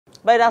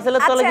ভাই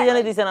রাসেলের তলে কি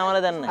জানি দিছেন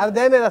আমারে দেন না আর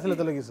দেন না রাসেলের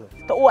তলে কিছু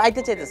তো ও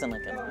আইতে চাইতেছে না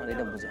কেন আমার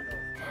এটা বুঝান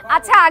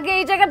আচ্ছা আগে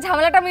এই জায়গার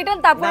ঝামেলাটা মিটান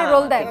তারপরে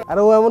রোল দেন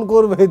আরে ও এমন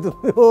করবে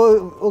তুমি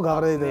ও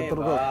ঘাবড়ে যায় তোর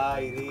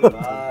ভাই রে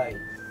ভাই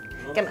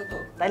কেন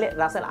তাইলে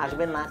রাসেল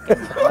আসবে না কেন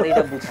আমার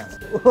এটা বুঝান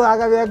ও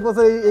আগামী 1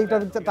 বছর এই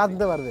টপিকটা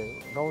টানতে পারবে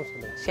সমস্যা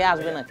নেই সে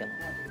আসবে না কেন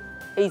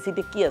এই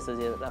সিটে কি আছে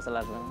যে রাসেল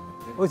আসবে না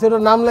ওই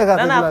সেটার নাম লেখা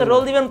আছে না আপনি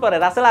রোল দিবেন পরে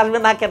রাসেল আসবে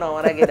না কেন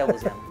আমার আগে এটা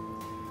বুঝান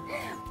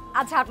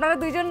আচ্ছা আপনারা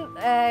দুইজন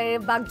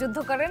বাকযুদ্ধ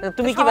করেন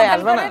তুমি কি ভাই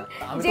আসবে না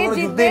যে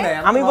জিতবে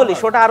আমি বলি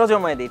শোটা আরো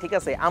জমায় দেই ঠিক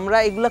আছে আমরা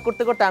এগুলা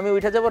করতে করতে আমি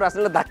উঠে যাব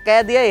রাসেলের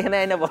ধাক্কায় দিয়ে এখানে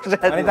আইনা বসে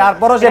মানে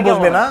তারপরও সে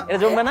বসবে না এটা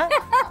জমবে না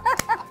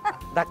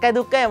ধাক্কায়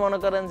ধুক্কায় মনে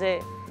করেন যে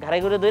ঘাড়ে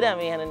ঘুরে ধরে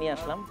আমি এখানে নিয়ে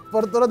আসলাম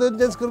পরে তোরা দুজন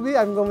চেঞ্জ করবি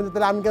আমি কম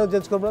তাহলে আমি কেন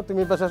চেঞ্জ করব না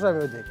তুমি পাশে আসো আমি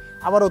ওই যাই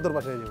আবার তোর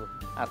পাশে যাব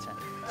আচ্ছা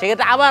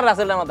সেক্ষেত্রে আবার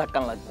রাসেলের আমার ধাক্কা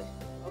লাগবে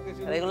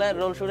রেগুলার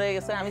রোল শুরু হয়ে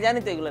গেছে আমি জানি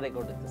তো এগুলো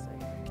রেকর্ড হতেছে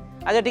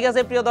আচ্ছা ঠিক আছে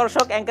প্রিয়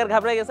দর্শক অ্যাঙ্কার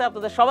ঘাবড়ে গেছে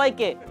আপনাদের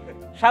সবাইকে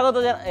স্বাগত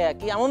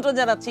কি আমন্ত্রণ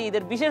জানাচ্ছি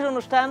ঈদের বিশেষ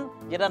অনুষ্ঠান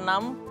যেটার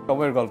নাম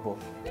সময়ের গল্প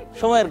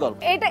সময়ের গল্প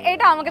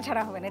এটা আমাকে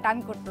ছাড়া হবে না এটা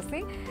আমি করতেছি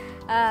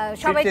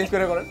সবাই চেঞ্জ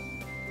করে করেন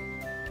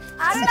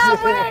আরে না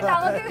wait,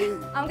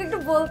 আমাকে একটু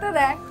বলতে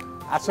দেন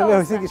আসলে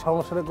হইছে কি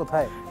সমস্যাটা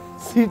কোথায়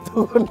সিট তো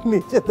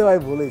নিচে দেওয়াই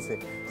ভুলেছে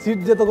সিট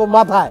যে তোকে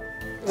মাথায়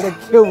এটা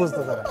কেউ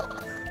বুঝতে পারে না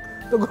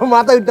তোকে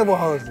মাথায় উঠতে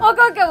বহা হয়েছে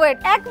ওকে ওয়েট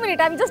 1 মিনিট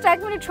আমি জাস্ট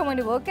 1 মিনিট সময়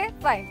নিব ওকে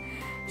ফাইন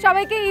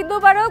সবাইকে ঈদ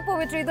মোবারক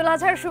পবিত্র ঈদুল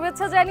আজহার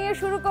শুভেচ্ছা জানিয়ে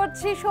শুরু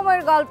করছি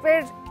সময়ের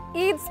গল্পের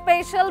ঈদ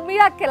স্পেশাল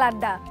মিরাক্কেল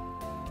আড্ডা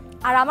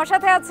আর আমার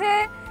সাথে আছে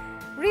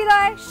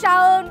হৃদয়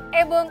শাওন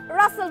এবং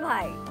রাসেল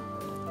ভাই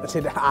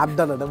সেটা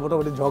আড্ডা না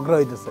মোটামুটি ঝগড়া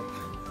হইতেছে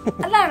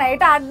না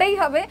এটা আড্ডাই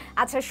হবে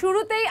আচ্ছা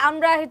শুরুতেই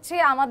আমরা হচ্ছে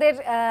আমাদের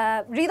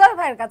হৃদয়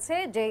ভাইয়ের কাছে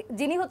যে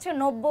যিনি হচ্ছে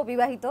নব্য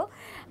বিবাহিত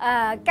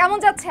কেমন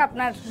যাচ্ছে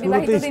আপনার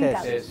বিবাহিত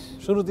দিনকাল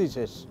শুরুতেই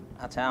শেষ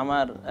আচ্ছা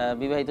আমার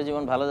বিবাহিত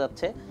জীবন ভালো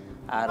যাচ্ছে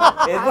আর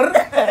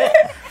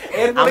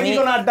এরপরে কি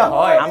কোনো আড্ডা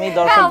হয় আমি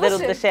দর্শকদের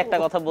উদ্দেশ্যে একটা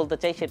কথা বলতে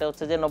চাই সেটা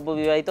হচ্ছে যে নব্য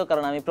বিবাহিত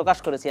কারণ আমি প্রকাশ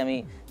করেছি আমি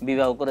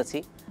বিবাহ করেছি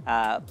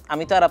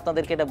আমি তো আর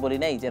আপনাদেরকে এটা বলি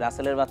নাই যে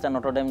রাসেলের বাচ্চা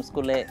নটরডেম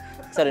স্কুলে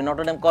সরি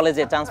নটরডেম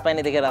কলেজে চান্স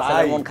পায়নি দেখে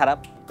রাসেলের মন খারাপ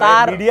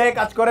তার মিডিয়ায়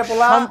কাজ করে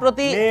পোলা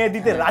সম্প্রতি মেয়ে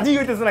দিতে রাজি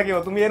হইতেছে না কেউ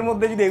তুমি এর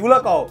মধ্যে যদি এগুলা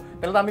কও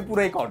তাহলে তো আমি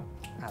পুরাই কট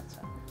আচ্ছা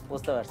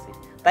বুঝতে পারছি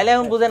তাইলে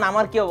এখন বুঝেন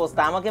আমার কি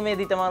অবস্থা আমাকে মেয়ে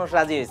দিতে মানুষ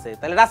রাজি হয়েছে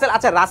তাহলে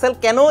রাসেল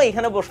কেন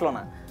এখানে বসলো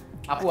না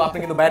আপু আপনি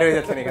কিন্তু বাইরে হয়ে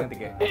যাচ্ছেন এখান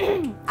থেকে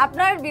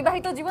আপনার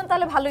বিবাহিত জীবন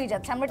তাহলে ভালোই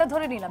যাচ্ছে আমরা এটা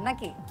ধরে নিলাম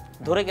নাকি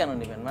ধরে কেন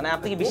নেবেন মানে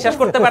আপনি কি বিশ্বাস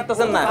করতে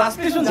পারতেছেন না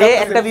যে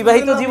একটা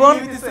বিবাহিত জীবন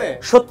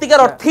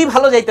সত্যিকার অর্থেই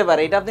ভালো যাইতে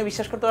পারে এটা আপনি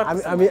বিশ্বাস করতে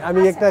পারতেছেন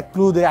আমি একটা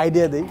ক্লু দেই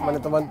আইডিয়া দেই মানে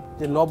তোমার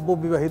যে নব্য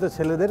বিবাহিত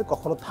ছেলেদের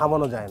কখনো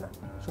থামানো যায় না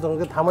সুতরাং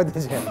ওকে থামাইতে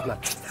যায় না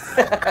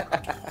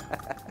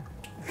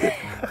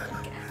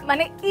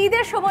মানে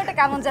ঈদের সময়টা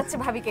কেমন যাচ্ছে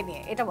ভাবিকে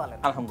নিয়ে এটা বলেন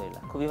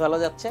আলহামদুলিল্লাহ খুবই ভালো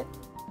যাচ্ছে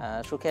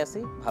সুখে আছি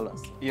ভালো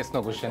আছি ইয়েস নো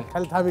কোশ্চেন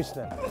খালি থামিস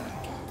না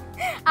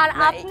আর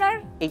আপনার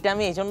এটা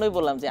আমি এইজন্যই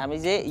বললাম যে আমি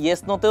যে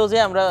ইয়েস নোতেও যে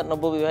আমরা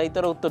নব্য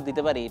বিবাহিতরা উত্তর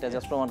দিতে পারি এটা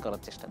জাস্ট প্রমাণ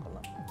করার চেষ্টা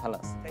করলাম ভালো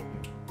আছে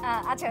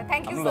আচ্ছা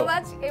থ্যাংক ইউ সো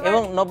মাচ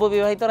এবং নব্য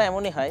বিবাহিতরা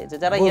এমনই হয় যে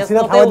যারা ইয়েস বলছি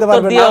না, নোতে থামাইতে উত্তর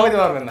পারবেন না,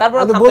 দিও তারপর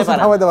আমি বলছি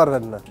থামাইতে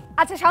পারবেন না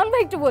আচ্ছা শাওন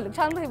ভাই একটু বলুন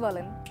শাওন ভাই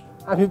বলেন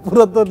আমি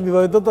পুরাতন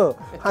বিবাহিত তো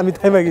আমি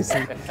থেমে গেছি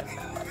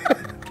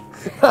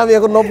আমি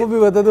এখন নব্য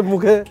বিবাহিতদের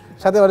মুখে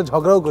সাথে মানে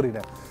ঝগড়াও করি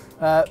না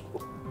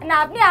না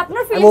আপনি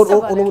আপনার ফিলিংসটা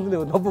বলেন অনুমতি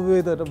নেব নব্য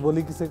বিবাহিত এটা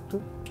বলি কিছু একটু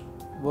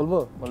বলবো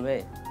বলবে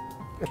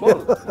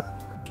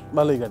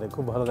ভালোই কাটে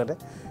খুব ভালো কাটে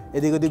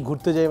এদিক ওদিক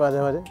ঘুরতে যাই মাঝে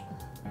মাঝে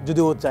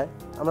যদি ও চায়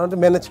আমরা একটু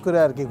ম্যানেজ করে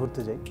আর কি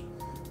ঘুরতে যাই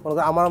মনে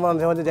করি আমার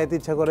মাঝে মাঝে যাইতে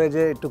ইচ্ছা করে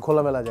যে একটু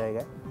খোলামেলা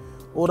জায়গায়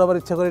ওর আবার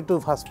ইচ্ছা করে একটু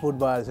ফাস্ট ফুড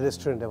বা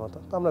রেস্টুরেন্টের মতো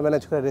তো আমরা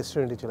ম্যানেজ করে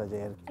রেস্টুরেন্টে চলে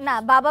যাই আর না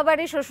বাবা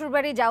বাড়ি শ্বশুর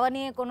বাড়ি যাওয়া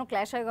নিয়ে কোনো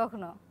ক্ল্যাশ হয়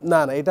কখনো না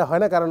এটা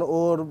হয় না কারণ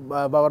ওর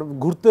বাবার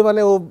ঘুরতে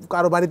মানে ও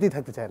কারো বাড়িতেই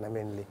থাকতে চায় না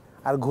মেনলি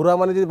আর ঘোরা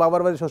মানে যদি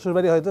বাবার বাড়ি শ্বশুর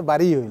বাড়ি হয়তো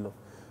বাড়িই হইলো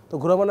তো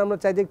ঘোরা মানে আমরা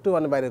চাই যে একটু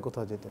মানে বাইরে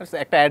কোথাও যেতে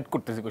একটা অ্যাড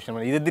করতেছি কোশ্চেন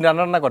মানে ঈদের দিন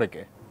রান্না করে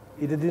কে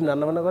ঈদের দিন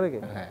রান্না বান্না করে কে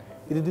হ্যাঁ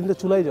ঈদের দিন তো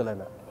চুলাই জ্বলে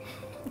না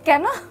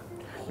কেন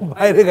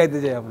বাইরে খাইতে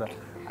যাই আমরা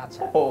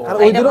আচ্ছা আর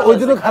ওই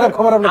দিনও খারাপ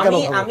খবর আমরা কেন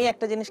আমি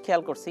একটা জিনিস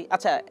খেয়াল করছি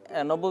আচ্ছা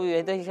নব্য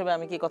বিবাহিত হিসেবে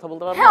আমি কি কথা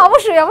বলতে পারবো হ্যাঁ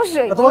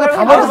অবশ্যই তোমাকে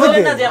থামাইতেছে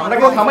কে আমরা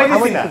কেউ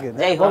থামাইতেছি না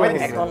যাই হোক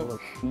এখন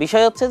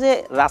বিষয় হচ্ছে যে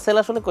রাসেল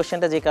আসলে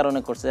কোশ্চেনটা যে কারণে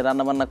করছে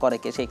রান্না বান্না করে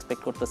কে সে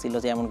এক্সপেক্ট করতেছিল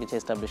যে এমন কিছু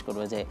এস্টাবলিশ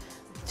করবে যে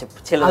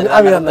ছেলেদের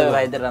রান্না করতে হয়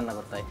ভাইদের রান্না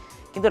করতে হয়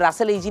কিন্তু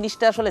রাসেল এই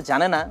জিনিসটা আসলে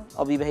জানে না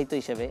অবিবাহিত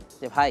হিসেবে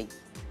যে ভাই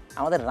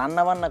আমাদের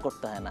রান্না বান্না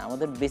করতে হয় না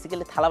আমাদের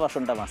বেসিক্যালি থালা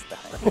বাসনটা মাজতে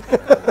হয়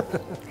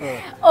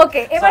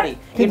ওকে এবার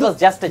ইট ওয়াজ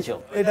জাস্ট এ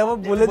জোক এটা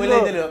বলে দিল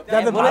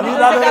যাতে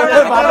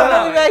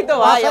বিবাহিত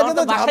ভাই আমার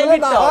তো বাসায়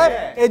ফিরতে হয়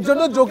এর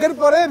জন্য জোকের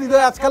পরে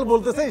হৃদয় আজকাল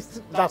বলতেছে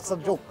দ্যাটস আ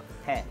জোক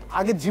হ্যাঁ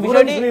আগে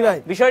জীবনে শুনি নাই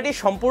বিষয়টি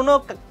সম্পূর্ণ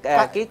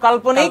কি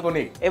কাল্পনিক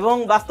এবং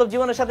বাস্তব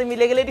জীবনের সাথে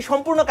মিলে গেলে এটি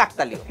সম্পূর্ণ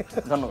কাকতালীয়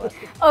ধন্যবাদ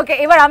ওকে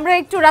এবার আমরা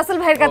একটু রাসেল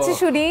ভাইয়ের কাছে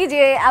শুনি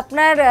যে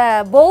আপনার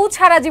বউ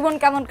ছাড়া জীবন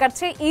কেমন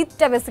কাটছে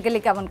ঈদটা বেসিক্যালি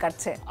কেমন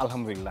কাটছে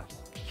আলহামদুলিল্লাহ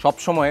সব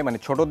সময় মানে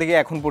ছোট থেকে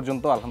এখন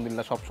পর্যন্ত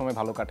আলহামদুলিল্লাহ সব সময়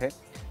ভালো কাটে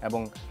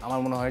এবং আমার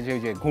মনে হয় যে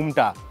ওই যে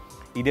ঘুমটা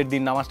ঈদের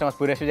দিন নামাজ টামাজ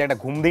পড়ে এসে যে একটা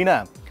ঘুম দিই না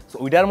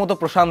ওইটার মতো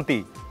প্রশান্তি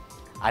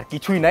আর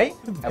কিছুই নাই।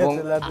 এবং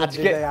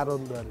আজকে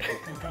আনন্দ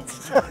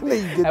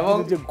এবং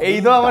এই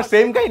তো আমার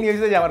সেম কাহিনী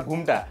হয়েছে যে আমার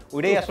ঘুমটা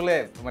ওইটাই আসলে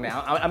মানে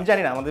আমি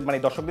জানি না আমাদের মানে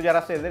দর্শকদের যারা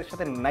আছে এদের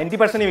সাথে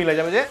 90% মিলে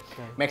যাবে যে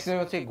ম্যাক্সিমাম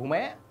হচ্ছে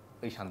ঘুমায়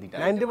ওই শান্তিটা।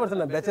 90%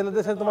 না,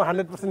 ব্যাচেলরদের সাথে তোমার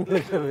 100%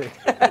 মিলে যাবে।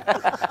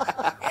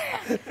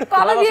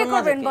 কবে বিয়ে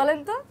করবেন বলেন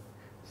তো?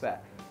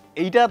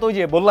 এইটা তো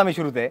যে বললামই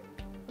শুরুতে,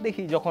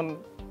 দেখি যখন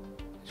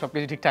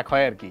সবকিছু ঠিকঠাক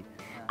হয় আর কি।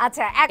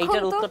 আচ্ছা এখন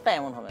এইটার তো উত্তরটা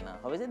এমন হবে না,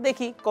 হবে যে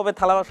দেখি কবে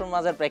থালা বাসন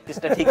মাজার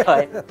প্র্যাকটিসটা ঠিক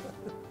হয়।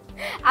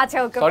 আচ্ছা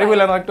ওকে সরি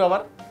বললাম একটু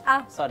আবার,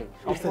 সরি,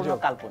 সম্পূর্ণ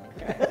কাল্পনিক।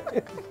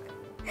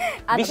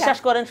 আচ্ছা। বিশ্বাস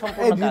করেন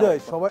সম্পূর্ণ এই বিজয়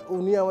কাল্পনিক। সবাই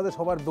উনি আমাদের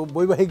সবার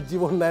বৈবাহিক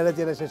জীবন নাইরা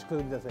চেরা শেষ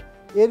করে দিতেছে।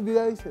 এর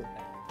বিয়ে হইছে?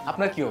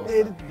 আপনার কি অবস্থা?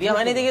 বিয়ে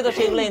হয়নি দেখে তো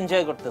সেগুলো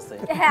এনজয় করতেছে।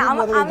 হ্যাঁ আমি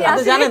আপনি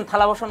আসলে জানেন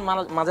থালা বাসন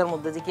মাজার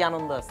মধ্যে যে কি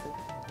আনন্দ আছে,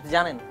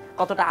 জানেন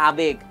কতটা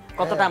আবেগ,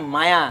 কতটা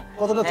মায়া,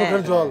 কতটা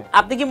চোখের জল।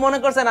 আপনি কি মনে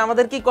করছেন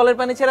আমাদের কি কলের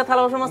পানি ছেড়ে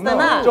থালা বাসন মাজতে?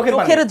 না, চোখের পানি।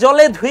 চোখের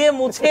জলে ধুয়ে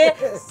মুছে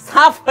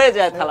সাফ হয়ে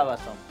যায় থালা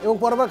বাসন। এবং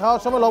পরবার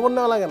খাওয়ার সময় লবণ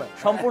নেওয়া লাগে না,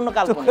 সম্পূর্ণ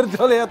কাল্পনিক। চোখের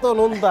জলে এত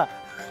নোনতা।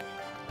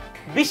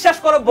 বিশ্বাস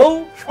করো বউ,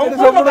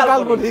 সম্পূর্ণ কাল্পনিক।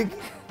 কাল্পনিক।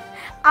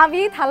 আমি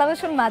থালা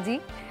বাসন মাজি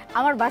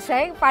আমার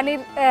বাসায়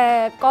পানির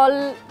কল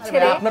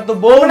ছেড়ে। আপনার তো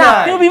বউ না, নাই,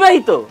 আপনিও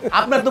বিবাহিত।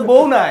 আপনার তো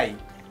বউ নাই।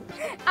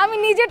 আমি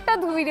নিজেরটা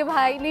ধুই রে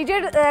ভাই,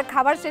 নিজের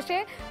খাবার শেষে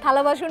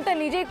থালা বাসনটা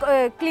নিজে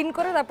ক্লিন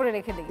করে তারপরে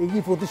রেখে দিই। এই কি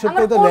আমার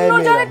প্রতিশোধটাই তো নেয় অন্য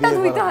মেয়েরা জনেরটা বিয়ে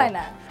ধুইতে করার হয় পর।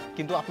 না।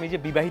 কিন্তু আপনি যে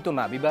বিবাহিত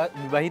না,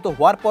 বিবাহিত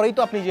হওয়ার পরেই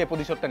তো আপনি যে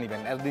প্রতিশোধটা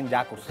নেবেন এতদিন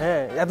যা করছেন।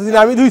 হ্যাঁ, এতদিন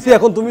আমি ধুইছি,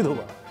 এখন তুমি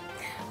ধোবা।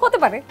 হতে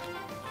পারে,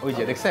 ওই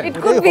যে দেখছেন, ইট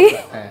কুড বি,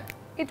 হ্যাঁ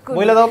ইট কুড।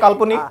 মহিলা দাও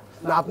কাল্পনিক।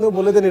 না, আপনিও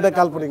বলে দেন এটা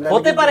কাল্পনিক না।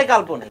 হতে পারে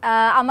কাল্পনিক।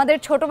 আমাদের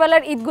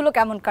ছোটবেলার ঈদগুলো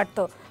কেমন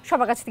কাটতো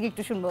সবার কাছ থেকে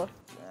একটু শুনবো।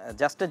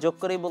 জাস্ট যোগ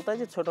করেই বলতে হয়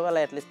যে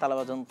ছোটবেলায় অ্যাটলিস্ট থালা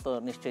বাসন তো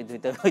নিশ্চয়ই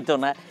ধুইতে হইতো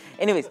না।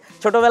 এনিওয়েজ,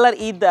 ছোটবেলার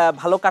ঈদ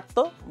ভালো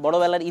কাটতো,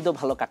 বড়বেলার ঈদও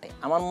ভালো কাটে।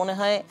 আমার মনে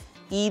হয়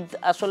ঈদ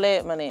আসলে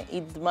মানে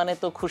ঈদ মানে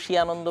তো খুশি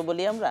আনন্দ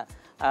বলি আমরা,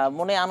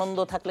 মনে আনন্দ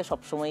থাকলে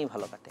সবসময়ই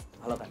ভালো কাটে।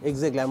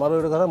 এক্স্যাক্টলি, আমারও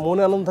এটা কথা,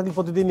 মনে আনন্দ থাকলে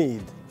প্রতিদিনই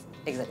ঈদ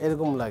এক্স্যাক্টলি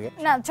এরকম লাগে।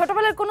 না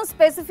ছোটবেলার কোনো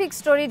স্পেসিফিক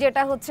স্টোরি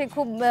যেটা হচ্ছে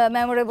খুব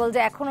মেমোরেবল যে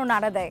এখনো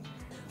নাড়া দেয়?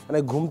 মানে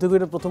ঘুম থেকে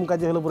এটা প্রথম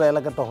কাজে হলো পুরো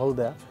এলাকা টহল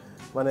দেয়া,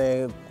 মানে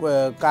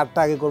কারটা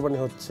আগে কোরবানি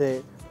হচ্ছে,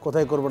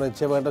 কোথায় কোরবানি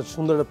হচ্ছে, এবং একটা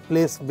সুন্দর একটা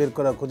প্লেস বের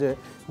করা খুঁজে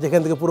যেখান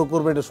থেকে পুরো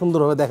কোরবানিটা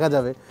সুন্দরভাবে দেখা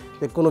যাবে,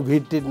 যে কোনো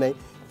ভিড় টিড় নাই।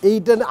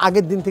 এইটা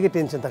আগের দিন থেকে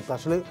টেনশন থাকতো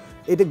আসলে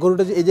এটা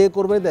গরুটা যে এই জায়গায়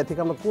কোরবানি দেয় থেকে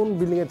আমরা কোন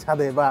বিল্ডিংয়ের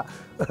ছাদে বা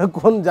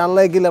কোন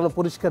জানলায় গেলে আমরা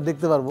পরিষ্কার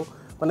দেখতে পারবো,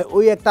 মানে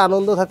ওই একটা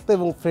আনন্দ থাকতো।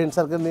 এবং ফ্রেন্ড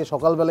সার্কেল নিয়ে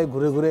সকালবেলায়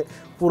ঘুরে ঘুরে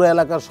পুরো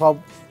এলাকার সব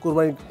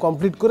কোরবানি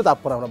কমপ্লিট করে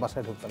তারপর আমরা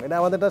বাসায় ঢুকতাম। এটা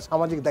আমাদের একটা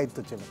সামাজিক দায়িত্ব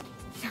ছিল।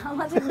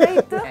 সামাজিক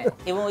দায়িত্ব।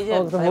 এবং ওই যে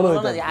বললো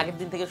না যে আগের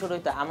দিন থেকে শুরু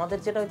হইতো, আমাদের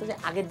যেটা হইতো যে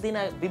আগের দিন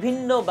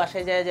বিভিন্ন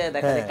বাসায় যায় যায়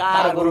দেখা যায়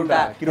কার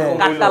গরুটা,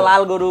 কাটটা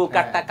লাল গরু,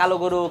 কাটটা কালো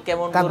গরু,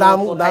 কেমন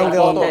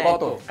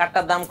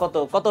কাটটার দাম কত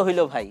কত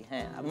হইলো ভাই।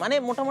 হ্যাঁ, মানে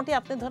মোটামুটি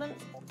আপনি ধরেন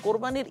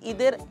কোরবানির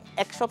ঈদের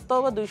 1 সপ্তাহ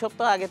বা 2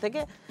 সপ্তাহ আগে থেকে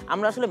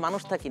আমরা আসলে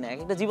মানুষ থাকি না,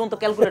 একটা জীবন্ত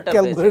ক্যালকুলেটর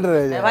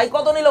ভাই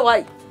কত নিল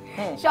ভাই।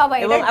 সবাই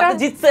এবং আপনি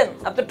জিতছেন,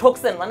 আপনি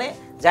ঠকছেন, মানে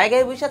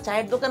জায়গায় বসে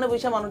চায়ের দোকানে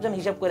বসে মানুষজন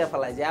হিসাব করে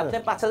ফেলায় যে আপনি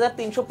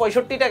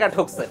 5365 টাকা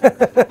ঠকছেন।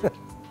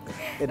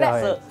 এটা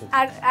হয়।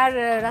 আর আর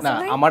না, রাসেল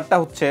ভাই আমারটা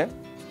হচ্ছে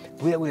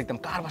ঘুরে ঘুরে দেখতাম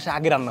কার বাসায়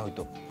আগে রান্না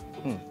হইতো।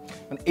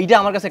 মানে এইটা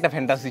আমার কাছে একটা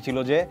ফ্যান্টাসি ছিল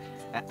যে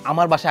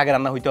আমার বাসায় আগে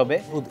রান্না হইতে হবে,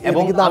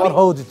 এবং কিন্তু আমার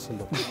হওয়া উচিত ছিল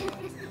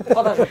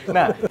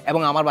না,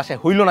 এবং আমার বাসায়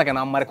হইলো না কেন,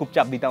 আমারে খুব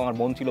চাপ দিতাম, আমার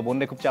বোন ছিল,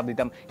 বোনরে খুব চাপ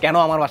দিতাম, কেন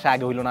আমার বাসায়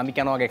আগে হইলো না, আমি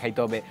কেন আগে খাইতে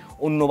হবে,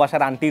 অন্য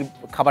বাসার আন্টির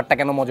খাবারটা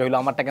কেন মজা হইলো,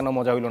 আমারটা কেন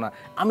মজা হইলো না,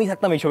 আমি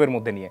থাকতাম এইসবের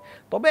মধ্যে নিয়ে।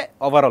 তবে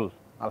ওভারঅল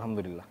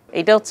আলহামদুলিল্লাহ।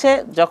 এটা হচ্ছে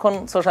যখন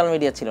সোশ্যাল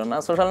মিডিয়া ছিল না,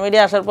 সোশ্যাল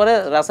মিডিয়া আসার পরে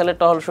রাসেলের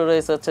টহল শুরু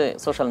হয়েছে হচ্ছে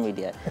সোশ্যাল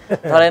মিডিয়ায়।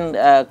 ধরেন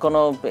কোনো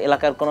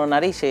এলাকার কোনো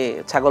নারী সে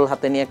ছাগল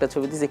হাতে নিয়ে একটা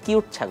ছবি দিয়েছে,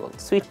 কিউট ছাগল,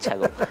 সুইট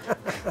ছাগল,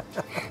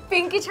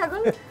 পিঙ্কি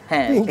ছাগল।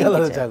 হ্যাঁ,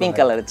 পিঙ্ক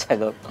কালারের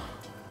ছাগল।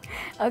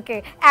 ওকে,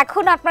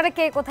 এখন আপনারা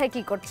কে কোথায়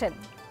কি করছেন?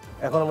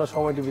 এখন আমরা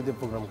সময় টিভিতে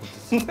প্রোগ্রাম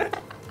করতেছি।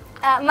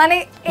 মানে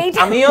এইটা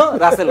আমিও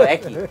রাসেলও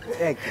একই,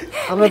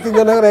 আমরা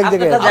তিনজন এখন এক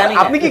জায়গায়।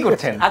 আপনি কি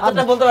করছেন?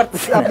 আপনারটা বলতে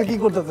পারতেছি না। আপনি কি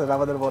করতেছেন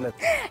আমাদের বলেন।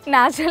 না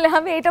আসলে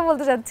আমি এটা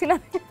বলতে চাচ্ছি না,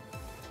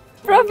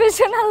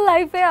 প্রফেশনাল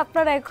লাইফে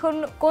আপনারা এখন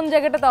কোন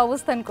জায়গাটাতে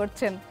অবস্থান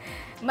করছেন,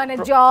 মানে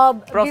জব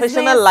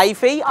প্রফেশনাল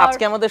লাইফেই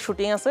আজকে আমাদের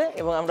শুটিং আছে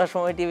এবং আমরা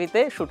সময়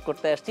টিভিতে শুট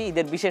করতে আসছি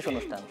ঈদের বিশেষ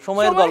অনুষ্ঠান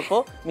সময়ের গল্প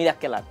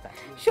মিরাক্কেল আড্ডা।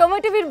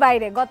 সময় টিভির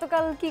বাইরে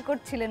গতকাল কি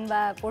করছিলেন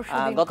বা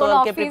পরশুদিন?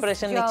 গতকালকে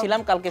প্রিপারেশন নিচ্ছিলাম,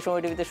 কালকে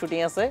সময় টিভিতে শুটিং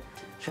আছে,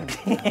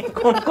 শুটিং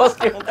কোন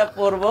কস্টিউমটা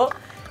পরব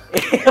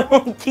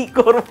এবং কি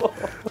করব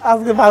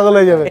আজকে পাগল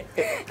হয়ে যাবে।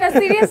 না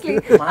সিরিয়াসলি,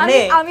 মানে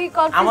আমি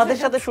আমাদের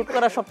সাথে শুট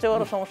করার সবচেয়ে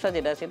বড় সমস্যা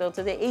যেটা সেটা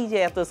হচ্ছে যে এই যে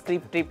এত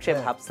স্ক্রিপ্ট ট্রিপ সে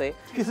ভাবছে,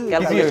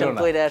 ক্যালকুলেশন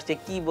করে আসছে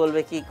কি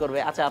বলবে কি করবে।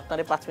 আচ্ছা,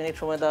 আপনারে 5 মিনিট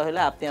সময় দেওয়া হলে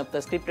আপনি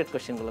আপনার স্ক্রিপ্টেড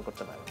কোশ্চেনগুলো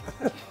করতে পারবেন,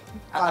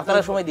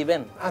 আপনারা সময়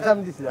দিবেন? আচ্ছা,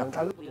 আমি দিছি।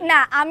 না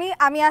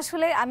আমি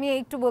আসলে আমি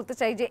একটু বলতে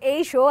চাই যে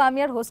এই শো আমি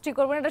আর হোস্টিং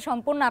করব না, এটা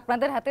সম্পূর্ণ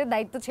আপনাদের হাতে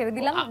দায়িত্ব ছেড়ে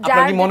দিলাম।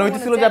 আপনার কি মনে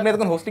হইতেছিল যে আপনি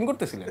এখন হোস্টিং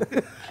করতেছিলেন?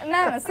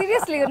 না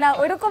সিরিয়াসলি না,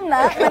 ওইরকম না,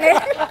 মানে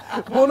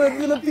মনে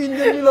হচ্ছিল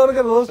তিনজন মিলে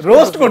ওরকে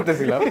রোস্ট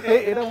করতেছিলাম,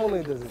 এটা মনে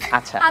হইতেছে।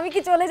 আচ্ছা, আমি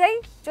কি চলে যাই?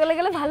 চলে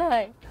গেলে ভালো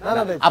হয়। না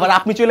না, আবার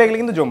আপনি চলে গেলে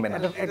কিন্তু জমবে না।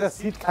 একটা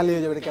সিট খালি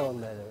হয়ে যাবে, এটা কেমন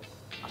দেখা যাবে?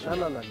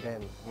 না না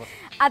দেন।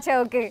 আচ্ছা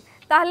ওকে,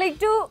 তাহলে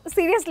একটু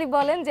সিরিয়াসলি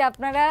বলেন যে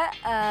আপনারা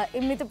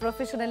এমনিতে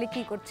প্রফেশনালি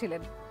কি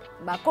করছিলেন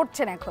বা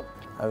করছেন এখন?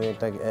 আমি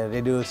একটা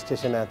রেডিও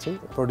স্টেশনে আছি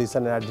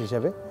প্রোডিউসার আর্ট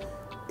হিসেবে,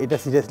 এটা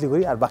সিরিয়াসলি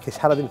করি আর বাকি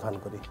সারাদিন ফান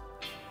করি।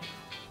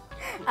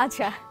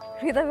 আচ্ছা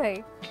হৃদয় ভাই?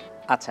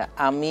 আচ্ছা,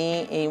 আমি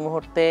এই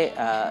মুহূর্তে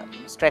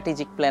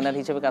স্ট্র্যাটেজিক প্ল্যানার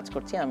হিসেবে কাজ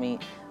করছি। আমি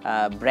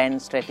ব্র্যান্ড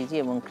স্ট্র্যাটেজি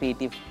এবং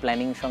ক্রিয়েটিভ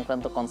প্ল্যানিং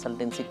সংক্রান্ত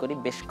কনসালটেন্সি করি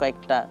বেশ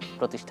কয়েকটা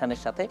প্রতিষ্ঠানের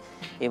সাথে,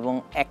 এবং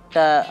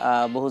একটা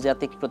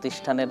বহুজাতিক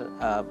প্রতিষ্ঠানের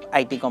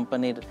আইটি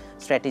কোম্পানির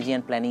স্ট্র্যাটেজি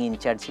অ্যান্ড প্ল্যানিং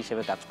ইনচার্জ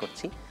হিসেবে কাজ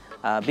করছি।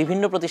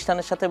 বিভিন্ন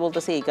প্রতিষ্ঠানের সাথে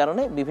বলতেছি এই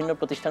কারণে, বিভিন্ন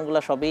প্রতিষ্ঠানগুলো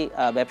সবই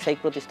ব্যবসায়িক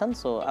প্রতিষ্ঠান,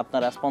 সো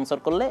আপনারা স্পন্সর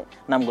করলে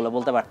নামগুলো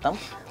বলতে পারতাম।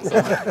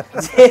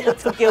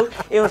 যেহেতু কেউ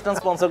এই অনুষ্ঠান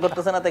স্পন্সর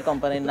করতেছে না, তাই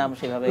কোম্পানির নাম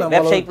সেভাবে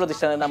ব্যবসায়িক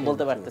প্রতিষ্ঠানের নাম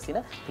বলতে পারতেছি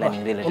না। প্ল্যানিং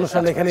রিলেটেড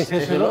অনুষ্ঠান এখানেই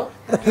শেষ হলো।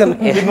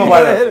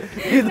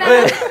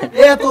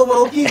 এত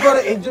বড় কি করে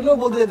এই জন্য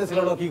বলতে যেতেছিল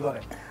না কি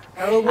করে।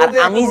 আর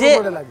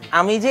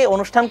আমি যে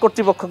অনুষ্ঠান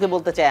কর্তৃপক্ষকে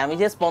বলতে চাই, আমি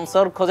যে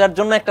স্পন্সর খোঁজার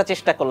জন্য একটা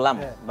চেষ্টা করলাম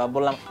বা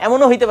বললাম,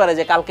 এমনও হইতে পারে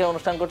যে কালকে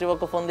অনুষ্ঠান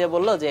কর্তৃপক্ষ ফোন দিয়ে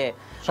বললো যে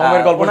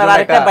সময়ের গল্প, ওনার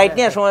আরেকটা বাইট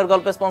নিয়ে সময়ের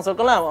গল্পে স্পন্সর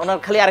করলাম, ওনার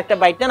খালি আরেকটা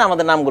বাইট নেন,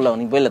 আমাদের নামগুলো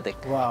উনি বলে দেখ।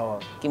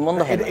 কি মন্দ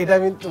হয় এটা।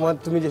 আমি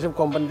তুমি যেসব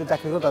কোম্পানিতে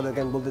চাকরি করো তাদেরকে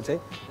আমি বলতে চাই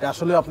যে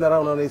আসলে আপনারা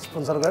ওনারা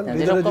স্পন্সর করেন।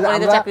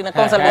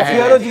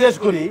 আমরা জিজ্ঞেস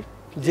করি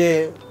যে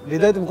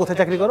হৃদয় তুমি কোথায়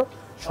চাকরি করো?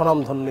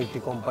 স্বনামধন্য একটি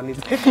কোম্পানি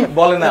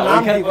বলে না,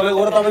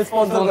 ওরা তো আমার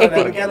স্পন্সর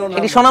করে কেন না?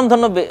 এটি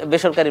স্বনামধন্য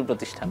বেসরকারি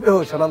প্রতিষ্ঠান।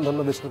 স্বনামধন্য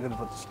বেসরকারি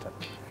প্রতিষ্ঠান।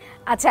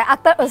 আচ্ছা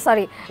আক্তার,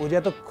 সরি, ও যে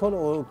এতক্ষণ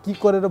ও কি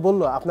করে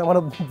বললো, আপনি আমার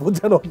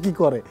বোঝানো কি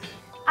করে?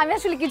 আমি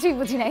আসলে কিছুই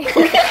বুঝি নাই।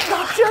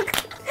 দর্শক,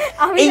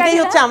 আমি এইটাই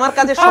হচ্ছে আমার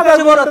কাছে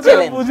সবচেয়ে বড়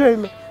চ্যালেঞ্জ।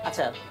 বুঝাইলো।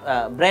 আচ্ছা,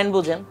 ব্র্যান্ড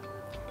বুঝেন,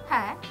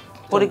 হ্যাঁ,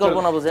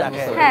 পরিকল্পনা বুঝেন,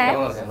 হ্যাঁ,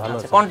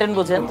 কন্টেন্ট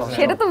বুঝেন,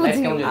 সেটা তো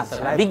বুঝি,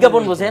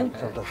 বিজ্ঞাপন বুঝেন,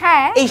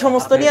 হ্যাঁ, এই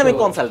সমস্ত নিয়ে আমি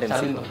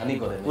কনসালটেন্সি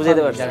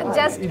বুঝাইতে পারছি।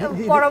 জাস্ট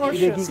পরামর্শ,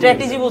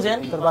 স্ট্র্যাটেজি বুঝেন,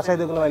 তোর বাসায়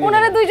দেখলো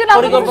ওনারা দুইজন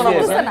পরিকল্পনা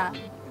আমাকে বুঝেন। বুঝতে না।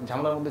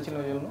 ঝামেলার মধ্যে ছিল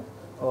এই জন্য।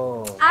 ও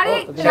আরে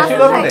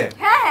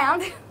হ্যাঁ হ্যাঁ,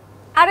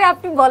 আরে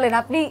আপনি বলেন,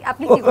 আপনি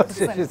কি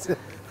করতেছেন?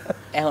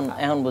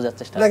 এখন বোঝার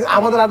চেষ্টা।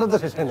 আমাদের আড্ডা তো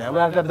শেষ হয়নি,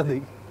 আমরা আড্ডা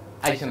দিই।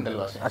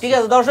 ঠিক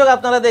আছে দর্শক,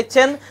 আপনারা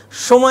দেখছেন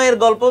সময়ের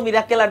গল্প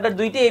মিরাক্কেল আড্ডার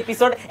 2টি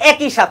এপিসোড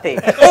একই সাথে।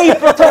 এই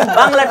প্রথম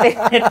বাংলা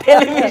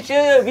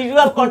টেলিভিশন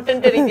ভিজুয়াল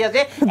কন্টেন্টের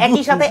ইতিহাসে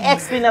একই সাথে এক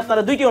স্ক্রিনে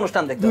আপনারা 2টি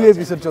অনুষ্ঠান দেখতে দুই পাচ্ছেন।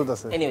 এপিসোড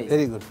চলতেছে। Anyways,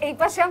 very good. এই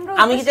পাশে আমরা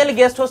আমি কি চাইলে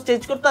গেস্ট হোস্ট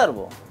চেঞ্জ করতে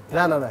পারবো?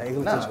 না না না,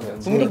 এগুলো চেঞ্জ করে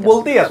তুমি তো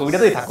বলতেই আছো,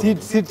 ওইটাতেই থাকো।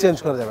 সিট চেঞ্জ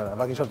করা যাবে না,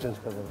 বাকি সব চেঞ্জ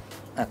করা যাবে।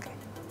 ওকে,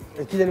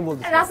 কি জানি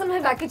বলতে রাসেল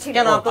ভাই বাকি ছিল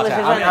কেন আপনাদের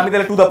শেষ হয় না? আমি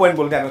তাহলে টু দা পয়েন্ট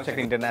বলতে, আমি হচ্ছে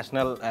একটা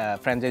ইন্টারন্যাশনাল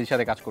ফ্র্যাঞ্চাইজির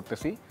সাথে কাজ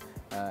করতেছি,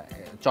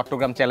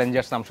 চট্টগ্রাম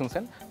চ্যালেঞ্জার্স নাম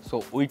শুনছেন। সো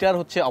ওইটার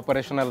হচ্ছে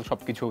অপারেশনাল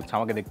সবকিছু হচ্ছে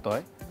আমাকে দেখতে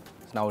হয়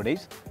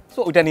নাওডেজ। সো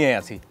ওইটা নিয়ে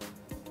আছি।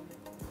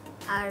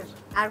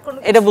 আর কোন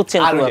এটা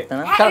বুঝছেন কি আর ওই যে- আপনি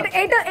না?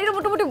 এটা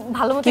মোটামুটি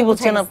ভালো মতো কি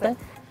বুঝছেন বুঝে আপনি?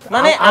 গেছে।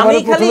 মানে আমারও আমি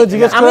খালি প্রথমে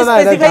জিজ্ঞেস আমি করে না,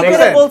 এটা স্পেসিফাই করে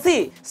দেখছেন? বলছি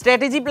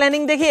স্ট্র্যাটেজি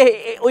প্ল্যানিং দেখি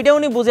ওইটা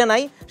উনি বুঝে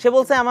নাই, সে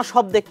বলছে আমার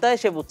সব দেখতে হয়,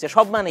 সে বুঝছে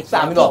সব। মানে কি?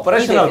 আমি তো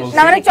operational বলছি।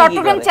 না মানে কি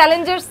চট্টগ্রাম করে?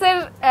 চ্যালেঞ্জার্স এর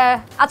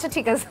আচ্ছা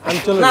ঠিক আছে, আমি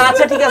চলে না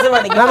আচ্ছা ঠিক আছে,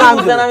 মানে কি? না, না, কি আমি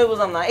বুঝলেন আমি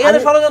বুঝলাম না, এখানে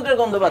ষড়যন্ত্রের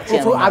গন্ধ পাচ্ছি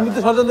আমি। আমি তো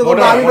ষড়যন্ত্র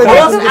করবো, আমি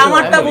বস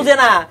আমারটা বুঝে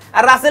না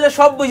আর রাসেলের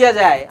সব বুঝা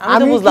যায়,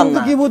 আমি তো বুঝলাম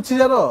কিন্তু না। কি বুঝছি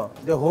জানো,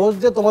 যে হোস্ট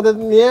যে তোমাদের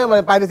নিয়ে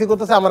মানে পাইরেসি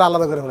করতেছে, আমার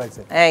আলাদা করে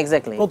ফেলাইছে। হ্যাঁ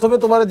এক্স্যাক্টলি। প্রথমে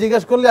তোমার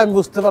জিজ্ঞেস করলে আমি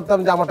বুঝতে পারতাম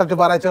যে আমারটা একটু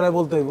বাড়াই চড়াই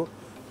বলতে হইব,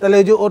 তাহলে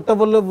এই যে ওরটা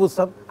বললে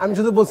বুঝতাম। আমি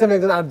শুধু বলছি আমি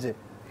একজন আরজে,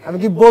 আমি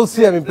কি বলছি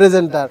আমি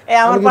প্রেজেন্টার,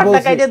 আমার আমি কি পার্টটা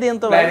বলছি কাইটে দেন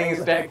তো ভাই।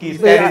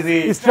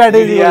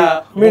 স্ট্র্যাটেজি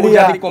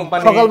মিডিয়া,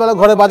 কোম্পানি, সকালবেলা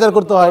ঘরে বাজার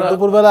করতে হয়,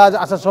 দুপুরবেলা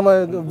আসার সময়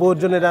বউর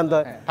জন্য রান্না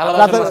হয়,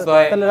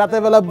 তাহলে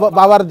রাতের বেলা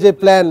বাবার যে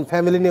প্ল্যান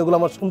ফ্যামিলি নিয়ে ওগুলো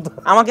আমার শুনতে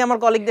হয়। আমাকে আমার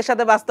কলিগদের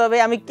সাথে বাঁচতে হবে,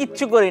 আমি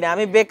কিচ্ছু করি না,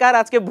 আমি বেকার,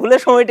 আজকে ভুলে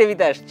সময়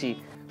টিভিতে আসছি।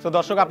 সো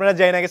দর্শক আপনারা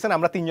জানা গেছেন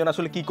আমরা তিনজন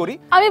আসলে কি করি।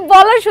 আমি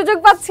বলার সুযোগ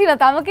পাচ্ছি না,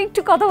 তো আমাকে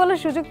একটু কথা বলার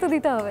সুযোগ তো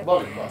দিতে হবে।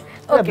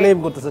 এটা ব্লেম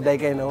করতেছে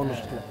ডাইকাই না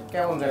অনুষ্ঠানে।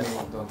 কেমন জানি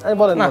তো। আমি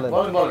বলেন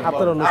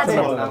আপনার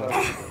অনুষ্ঠানে বলেন।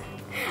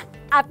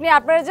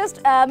 আপনারা জাস্ট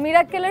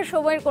মিরাক্কেলের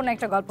সময়ের কোন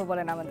একটা গল্প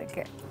বলেন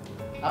আমাদেরকে।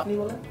 আপনি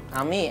বলেন।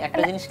 আমি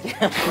একটা জিনিস কি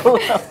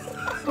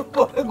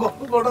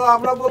গল্পটা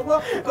আমরা বলবো,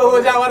 তো ওই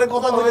যে আমারে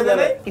কথা বলে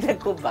দেবে। এটা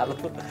খুব ভালো,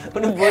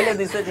 উনি বলে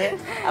দিছে যে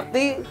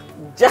আপনি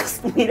জাস্ট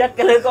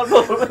মিরাক্কেলের গল্প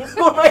বলবেন,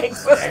 কোনো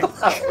এক্সপ্রেস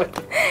কথা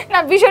বলবেন না,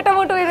 বিষয়টা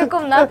মোটেও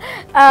এরকম না।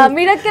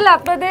 মিরাক্কেল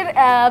আপনাদের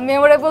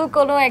মেমোরেবল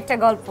কোনো একটা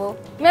গল্প,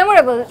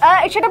 মেমোরেবল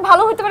সেটা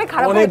ভালো হতে পারে,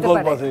 খারাপ অনেক হতে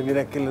গল্প পারে। আছে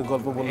মিরাক্কেলের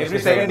গল্প বললে। এভরি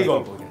সেকেন্ডই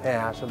গল্প।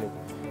 হ্যাঁ আসলে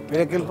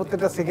মিরাক্কেল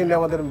প্রত্যেকটা সেকেন্ডে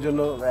আমাদের জন্য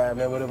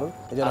মেমোরেবল।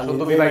 আসলে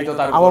তো বিবাহিত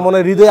তার আমার মনে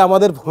হয় হৃদয়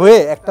আমাদের হয়ে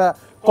একটা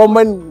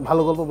কম্বাইন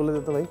ভালো গল্প বলে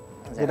দিতে ভাই,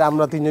 যেটা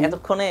আমরা তিনজন।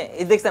 এতক্ষণে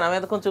এই দেখছেন আমি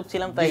এতক্ষণ চুপ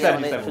ছিলাম, তাই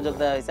আমাদের সুযোগ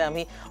দেওয়া হয়েছে।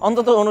 আমি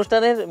অন্তত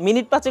অনুষ্ঠানের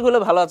মিনিট 5 গুলো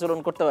ভালো আচরণ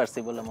করতে পারছি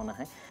বলে মনে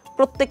হয়।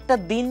 প্রত্যেকটা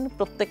দিন,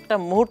 প্রত্যেকটা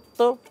মুহূর্ত,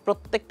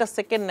 প্রত্যেকটা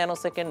সেকেন্ড, ন্যানো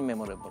সেকেন্ড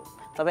মেমোরেবল।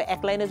 তবে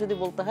এক লাইনে যদি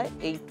বলতে হয়,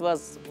 ইট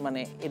ওয়াজ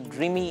মানে এ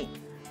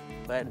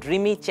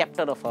dreamy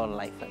chapter of our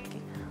life আর কি।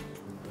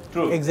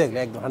 এক্স্যাক্টলি,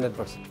 একদম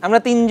 100%। আমরা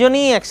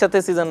তিনজনই একসাথে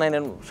সিজন 9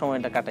 এর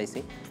সময়টা কাটাইছি।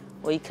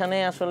 ওইখানে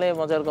আসলে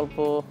মজার গল্প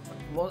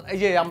এই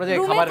যে আমরা যে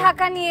রুমে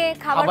থাকা নিয়ে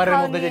খাবারের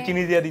মধ্যে যে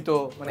চিনি দিয়ে দিত,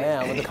 মানে হ্যাঁ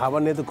আমাদের খাবার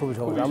নিয়ে তো খুবই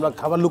সমস্যা, আমরা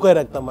খাবার লুকায়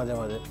রাখতাম মাঝে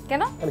মাঝে।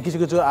 কেন? মানে কিছু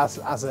কিছু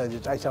আছে যে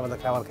চাইছে আমাদের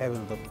খাবার খাই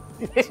ফেলতো।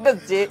 এটা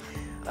যে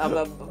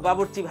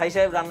বাবুর্চি ভাই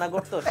সাহেব রান্না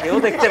করতো সেও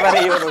দেখতে পারে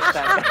এই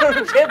অনুষ্ঠান,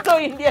 সে তো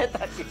ইন্ডিয়ায়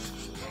থাকে।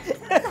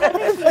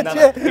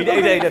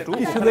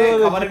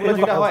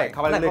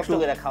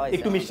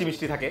 একটু মিষ্টি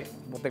মিষ্টি থাকে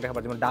প্রত্যেকটা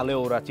খাবার, যেমন ডালে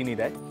ওরা চিনি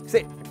দেয়, সে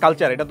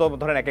কালচার, এটা তো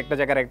ধরেন এক একটা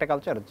জায়গার একটা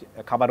কালচার,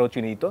 খাবারও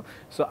চিনি তো।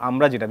 সো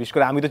আমরা যেটা বিশেষ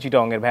করে আমি তো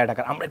চিটাগংয়ের, ভাইয়া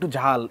ঢাকার, আমরা একটু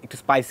ঝাল একটু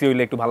স্পাইসি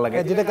হইলে একটু ভালো লাগে।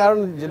 যেটা কারণ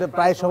যেটা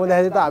প্রায় সময়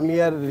দেখা যেত আমি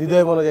আর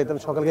হৃদয় মনে যাইতাম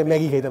সকালকে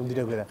ম্যাগি খাইতাম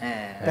দুটো করে,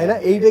 তাই না?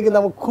 এইটা কিন্তু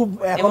আমার খুব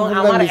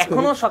আমার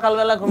এখনো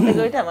সকালবেলা ঘুম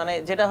থেকে ওইটা মানে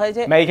যেটা হয়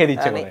যে ম্যাগি খেয়ে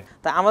দিচ্ছে।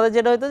 তা আমাদের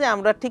যেটা হইতো যে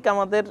আমরা ঠিক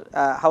আমাদের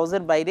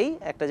হাউসের বাইরেই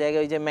একটা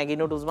জায়গায় ওই যে ম্যাগি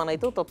নুডলস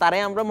বানাইতো, তো তারে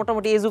আমরা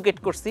মোটামুটি এজুকেট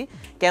করছি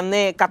কেমনে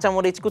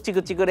কাঁচামরিচ কুচি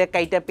কুচি করে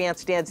কাইটা পেঁয়াজ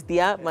টেঁয়াজ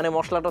দিয়া মানে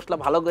মশলা টসলা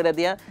ভালো করে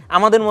দিয়া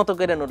আমাদের মতো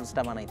করে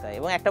নুডলসটা বানাইতে হয়।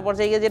 এবং একটা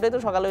পর্যায়ে গিয়ে যেটা হইতো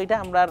সকালে ওইটা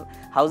আমরা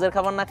হাউসের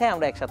খাবার না খাই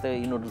আমরা একসাথে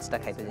ওই নুডলসটা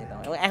খাইতে যেতাম।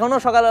 এবং এখনো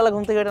সকালবেলা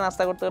ঘুম থেকে ওইটা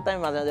নাস্তা করতে করতে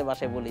আমি মাঝে মাঝে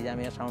বাসায় বলি যে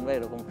আমি আর শাওন ভাই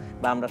এরকম,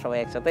 বা আমরা সবাই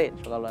একসাথে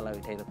সকালবেলা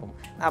ওইটা এরকম।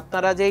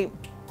 আপনারা যেই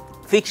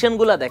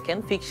ফিকশনগুলা দেখেন,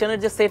 ফিকশনের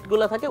যে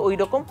সেটগুলো থাকে ওই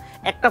রকম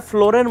একটা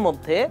ফ্লোরের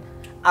মধ্যে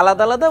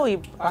আলাদা আলাদা ওই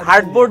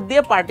হার্ডবোর্ড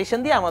দিয়ে পার্টিশন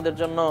দিয়ে আমাদের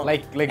জন্য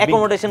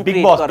অ্যাকোমোডেশন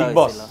ক্রিয়েট করা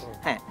হয়েছিল।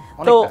 হ্যাঁ,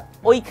 তো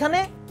ওইখানে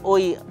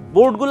ওই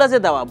বোর্ডগুলা যে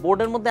দেওয়া,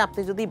 বোর্ডের মধ্যে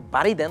আপনি যদি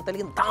বাড়ি দেন তাহলে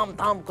কিন্তু দাম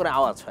দাম করে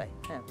আওয়াজ হয়।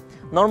 হ্যাঁ,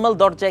 নর্মাল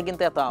দরজায়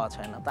কিন্তু এত আওয়াজ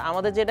হয় না। তো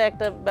আমাদের যেটা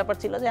একটা ব্যাপার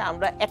ছিল যে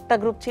আমরা একটা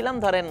গ্রুপ ছিলাম,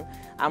 ধরেন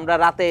আমরা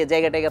রাতে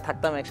জায়গা টায়গা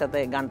থাকতাম একসাথে,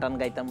 গান টান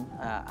গাইতাম,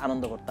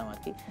 আনন্দ করতাম আর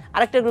কি।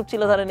 আরেকটা গ্রুপ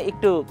ছিল ধরেন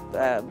একটু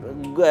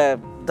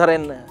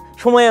ধরেন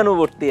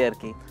সময়ানুবর্তী আর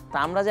কি। তা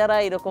আমরা যারা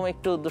এরকম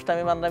একটু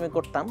দুষ্টামি বান্দামি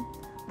করতাম,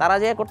 তারা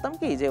যা করতাম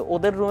কি যে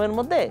ওদের রুমের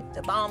মধ্যে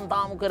দাম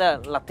দাম করে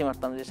লাথি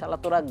মারতাম যে শালা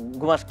তোরা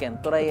ঘুমাস কেন,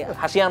 তোরা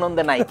হাসি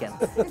আনন্দে নাই কেন।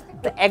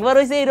 তো একবার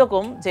হয়েছে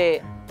এইরকম যে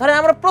ধরেন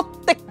আমরা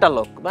প্রত্যেকটা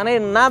লোক মানে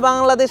না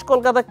বাংলাদেশ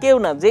কলকাতা কেউ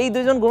না, যেই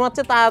দুজন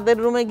ঘুমাচ্ছে তাদের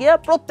রুমে গিয়ে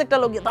প্রত্যেকটা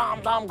লোক দাম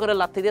দাম করে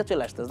লাথি দিয়ে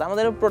চলে আসতেছে।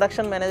 আমাদের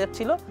প্রোডাকশন ম্যানেজার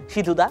ছিল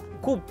সিধুদা,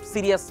 খুব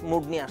সিরিয়াস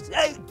মুড নিয়ে আসছে,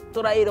 এই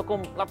তোরা এইরকম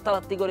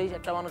লাত্তি করিস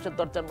একটা মানুষের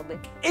দরজার মধ্যে,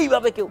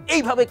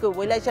 এইভাবে কেউ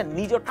বলে আসে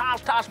নিজ ঠাস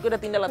ঠাস করে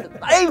তিনটা লাথি,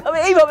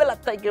 এইভাবে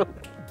লাত্তাই কেউ।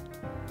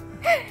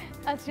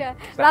 আচ্ছা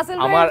রাসেল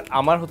ভাই,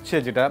 আমার হচ্ছে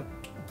যেটা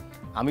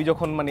আমি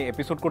যখন মানে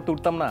এপিসোড করতে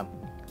উঠতাম না,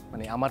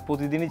 মানে আমার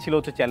প্রতিদিনই ছিল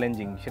হচ্ছে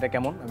চ্যালেঞ্জিং। সেটা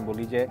কেমন আমি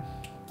বলি যে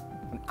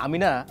আমি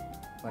না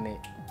মানে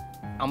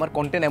আমার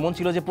কন্টেন্ট এমন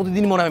ছিল যে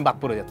প্রতিদিন মনে আমি বাদ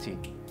পড়ে যাচ্ছি,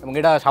 এবং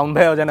এটা সাউন্ড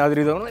ভাইও জানে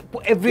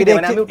এভরিডে,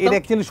 মানে আমি এটা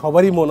অ্যাকচুয়ালি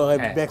সবারই মনে হয়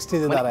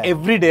ব্যাকস্টেজে দাঁড়ায়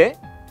এভরিডে,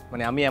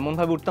 মানে আমি এমন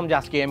ভাবে উঠতাম যে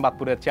আজকে আমি বাদ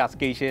পড়ে যাচ্ছি,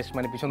 আজকেই শেষ,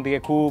 মানে পিছন থেকে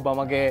খুব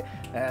আমাকে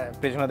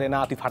পেছনে দেয় না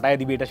তুই ফাটায়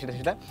দিবি এটা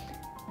সেটা।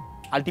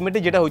 আলটিমেটলি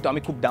যেটা হইতো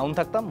আমি খুব ডাউন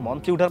থাকতাম,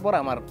 মঞ্চে ওঠার পর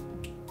আমার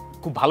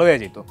খুব ভালো হয়ে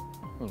যেত।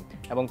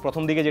 এবং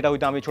প্রথম দিকে যেটা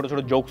হইতো আমি ছোট ছোট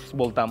জোকস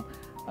বলতাম,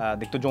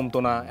 দেখতে জমতো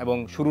না। এবং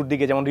শুরুর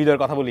দিকে যেমন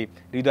হৃদয়ের কথা বলি,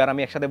 হৃদয় আর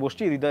আমি একসাথে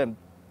বসছি, হৃদয়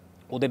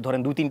ওদের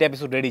ধরেন 2-3টা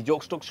এপিসোড রেডি,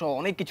 জোকস টোকস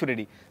অনেক কিছু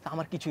রেডি,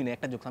 আমার কিছুই নেই,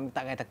 একটা জোকস আমি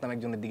তাকায় থাকতাম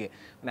একজনের দিকে।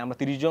 মানে আমরা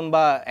 30 জন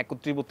বা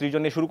 31-32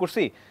 জন নিয়ে শুরু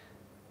করছি,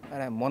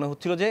 মনে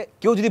হচ্ছিল যে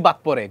কেউ যদি বাদ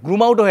পড়ে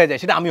গ্রুম আউট হয়ে যায়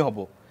সেটা আমি হব,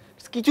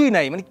 কিছুই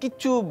নাই, মানে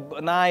কিচ্ছু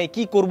নাই,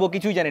 কি করব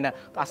কিছুই জানি না।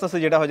 তো আস্তে আস্তে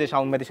যেটা হয় যে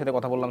শাওন ভাইয়ের সাথে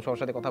কথা বললাম, সবার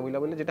সাথে কথা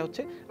বলে যেটা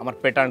হচ্ছে আমার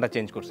প্যাটার্নটা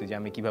চেঞ্জ করছি যে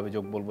আমি কিভাবে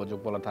যোগ বলবো, যোগ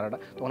বলার ধারাটা।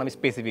 তখন আমি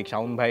স্পেসিফিক,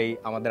 শাওন ভাই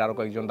আমাদের আরও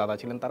কয়েকজন দাদা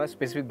ছিলেন, তারা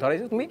স্পেসিফিক ধরে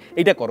যে তুমি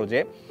এইটা করো, যে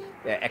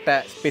একটা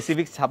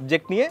স্পেসিফিক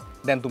সাবজেক্ট নিয়ে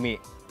দেন তুমি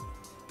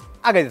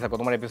আগাইতে থাকো,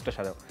 তোমার এপিসোডটা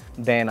সাজাও,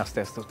 দেন আস্তে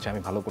আস্তে হচ্ছে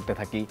আমি ভালো করতে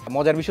থাকি।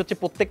 মজার বিষয় হচ্ছে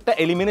প্রত্যেকটা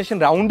এলিমিনেশন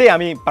রাউন্ডে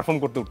আমি পারফর্ম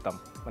করতে উঠতাম,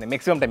 মানে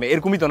ম্যাক্সিমাম টাইমে,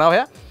 এরকমই তো না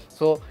ভাইয়া।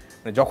 সো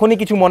যখনই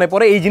কিছু মনে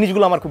পড়ে এই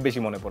জিনিসগুলো আমার খুব বেশি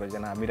মনে পড়ে যে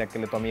না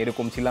মিরাক্কেলে তো আমি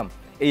এরকম ছিলাম,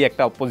 এই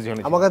একটা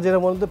পজিশনে। আমার কাছে যেটা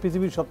মনে হতো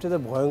পৃথিবীর সবচেয়ে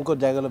ভয়ঙ্কর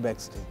জায়গা হলো ব্যাক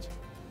স্টেজ।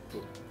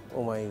 ও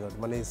মাই গড,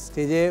 মানে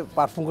স্টেজে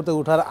পারফর্ম করতে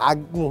ওঠার আগ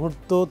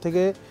মুহূর্ত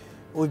থেকে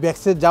ওই ব্যাক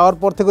স্টেজ যাওয়ার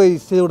পর থেকে ওই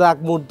স্টেজে ওঠার আগ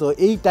মুহূর্ত,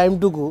 এই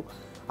টাইমটুকু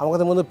আমার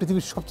কাছে মনে হয়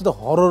পৃথিবীর সবচেয়ে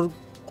হরর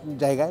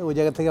জায়গায়। ওই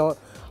জায়গা থেকে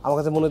আমার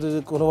কাছে মনে হতো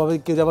যে কোনোভাবে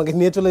কেউ আমাকে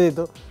নিয়ে চলে যেত,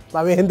 বা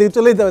আমি এখান থেকে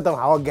চলে যেতে পারতাম,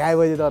 হাওয়া গায়েব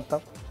হয়ে যেতে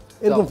পারতাম,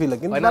 এরকম ফিল।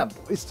 কিন্তু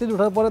স্টেজ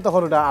ওঠার পরে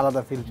তখন ওটা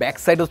আলাদা ফিল। ব্যাক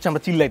সাইড হচ্ছে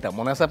আমরা চিল্লাইতাম,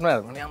 মনে আছে আপনার?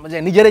 মানে আমরা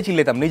নিজেরাই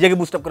চিল্লাইতাম, নিজেকে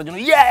বুস্ট আপ করার জন্য,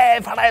 ইয়ে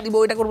ফাটায় দিব,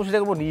 এটা করবো সেটা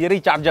করবো, নিজেরাই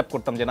চার্জ আপ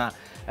করতাম যে না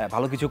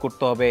ভালো কিছু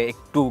করতে হবে,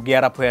 একটু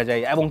গিয়ার আপ হয়ে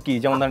যায়। এবং কি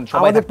যেমন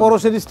আমাদের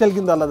পরশের স্টাইল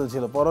কিন্তু আলাদা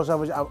ছিল। পরশ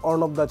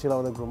অর্ণব দা ছিল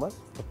আমাদের গ্রুমার।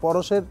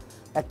 পরশের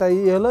একটা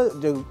হলো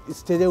যে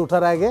স্টেজে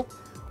ওঠার আগে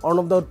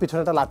অর্ণব দা ওর পিছনে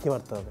একটা লাথি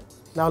মারতে হবে,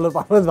 না হলে ওর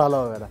পারফরমেন্স ভালো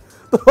হবে না।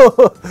 তো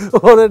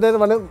ওর এটার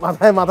মানে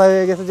মাথায়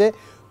হয়ে গেছে যে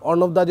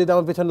অর্ণব দা যদি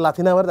আমার পিছনে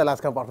লাথি না মারে তাহলে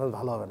আজকে আমার পারফরমেন্স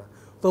ভালো হবে না।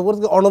 তো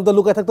অর্ণব দা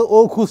লুকায় থাকতো, ও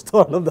খুঁজতো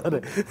অর্ণব দারে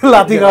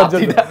লাথি খাওয়ার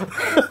জন্য।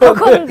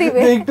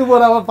 একটু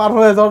পরে আমার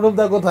পারফরমেন্স, অর্ণব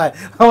দা কোথায়,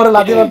 আমার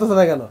লাথি মারতেছে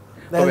না কেন,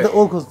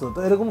 ও খুঁজতো। তো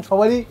এরকম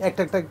সবারই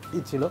একটা একটা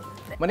ছিল।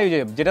 মানে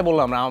যেটা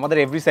বললাম না, আমাদের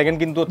এভরি সেকেন্ড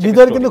কিন্তু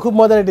হৃদয়ের কিন্তু খুব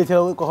মজার এটি ছিল,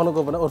 কখনো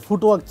করবে না, ওর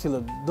ফুটওয়ার্ক ছিল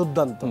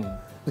দুর্দান্ত।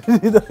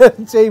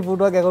 সেই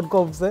ফুটওয়ার্ক এখন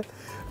কমছে,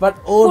 বাট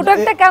ও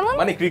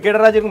মানে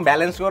ক্রিকেটাররা যেরকম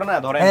ব্যালেন্স করে না,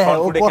 ধরেন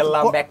ফ্রন্ট ফুটে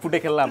খেললাম, ব্যাক ফুটে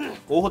খেললাম,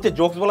 ও হচ্ছে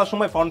জোকস বলার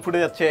সময় ফ্রন্ট ফুটে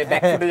যাচ্ছে,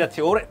 ব্যাক ফুটে যাচ্ছে,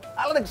 ওর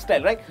আলাদা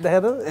স্টাইল, রাইট? দেখা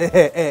তো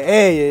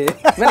এই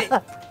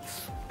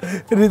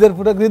হৃদয়ের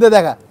ফুটওয়ার্ক, হৃদয়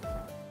দেখা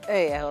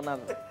এই এখন আর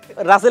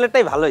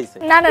রাসেলেরটাই ভালো হইছে।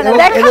 না না না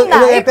দেখেন না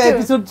একটা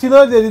এপিসোড ছিল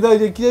যে হৃদয়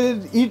যে কি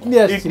ইট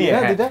নিয়ে আসছিল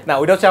না যেটা না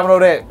ওইটা হচ্ছে আমরা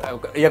ওরে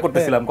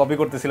করতেছিলাম কপি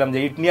করতেছিলাম যে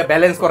ইট নিয়ে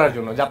ব্যালেন্স করার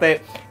জন্য যাতে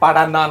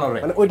পাড়া না নড়ে,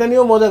 মানে ওইটা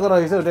নিয়েও মজা করা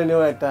হয়েছে, ওইটা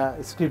নিয়েও একটা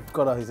স্ক্রিপ্ট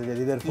করা হয়েছে যে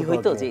হৃদয়ের কি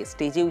হইতো যে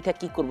স্টেজে উঠা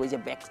কি করবো, যে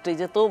ব্যাক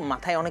স্টেজে তো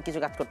মাথায় অনেক কিছু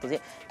কাজ করতো, যে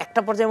একটা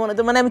পর্যায়ে মনে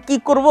হতো মানে আমি কি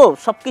করব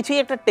সবকিছুই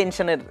একটা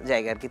টেনশনের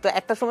জায়গা আর কি। তো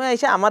একটা সময়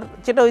এসে আমার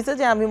যেটা হয়েছে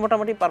যে আমি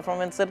মোটামুটি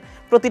পারফরমেন্সের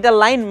প্রতিটা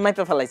লাইন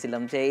মাইপে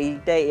ফেলাইছিলাম যে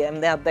এইটাই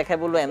এমনি হাত দেখায়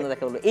বলবো এমনি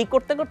দেখা বলবো, এই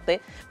করতে করতে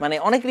মানে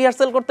অনেক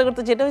রিহার্সাল করতে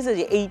করতে যেটা হয়েছে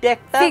যে এইটা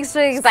একটা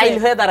স্টাইল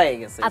হয়ে দাঁড়ায়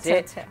গেছে যে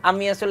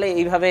আমি আসলে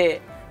এইভাবে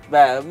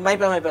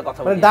মাইপা মাইপা কথা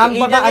বলি, ডান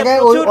পাটা আগে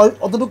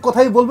অতটুকু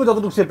কথাই বলবো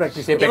যতটুকু সে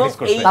প্র্যাকটিস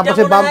করছে, তারপর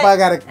সে বাম পা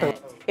আগে আরেকটা।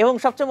 এবং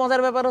সবচেয়ে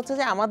মজার ব্যাপার হচ্ছে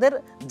যে আমাদের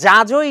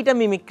জাজও এটা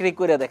মিমিক্রি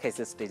করে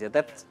দেখাইছে স্টেজে,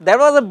 that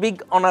was a big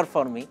honour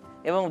for me.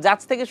 এবং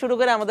জাজ থেকে শুরু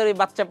করে আমাদের ওই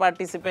বাচ্চা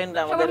পার্টিসিপেন্ট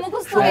আমাদের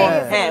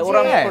হ্যাঁ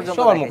ওরা পর্যন্ত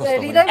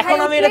এখন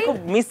আমি এটা খুব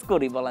মিস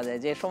করি বলা যায়,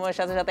 যে সময়ের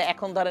সাথে সাথে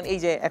এখন ধরেন এই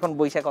যে এখন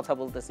বৈশাখ কথা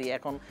বলতেছি,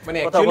 এখন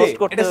কথা হোস্ট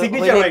করতে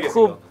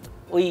খুব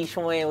ওই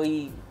সময়ে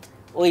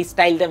ওই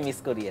স্টাইলটা মিস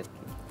করি আর কি।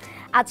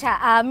 আচ্ছা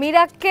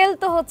মিরাক্কেল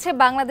তো হচ্ছে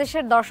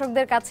বাংলাদেশের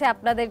দর্শকদের কাছে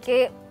আপনাদেরকে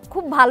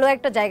খুব ভালো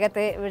একটা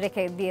জায়গাতে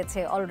রেখে দিয়েছে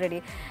অলরেডি,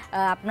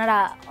 আপনারা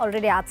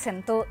অলরেডি আছেন।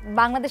 তো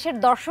বাংলাদেশের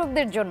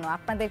দর্শকদের জন্য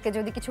আপনাদেরকে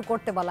যদি কিছু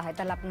করতে বলা হয়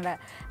তাহলে আপনারা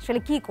আসলে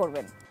কি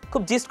করবেন?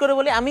 খুব জিস্ট করে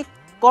বলি, আমি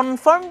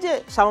কনফার্ম যে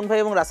শাওন ভাই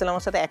এবং রাসেল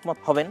আমার সাথে একমত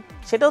হবেন।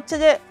 সেটা হচ্ছে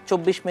যে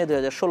 24 মে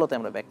 2016-তে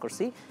আমরা ব্যাক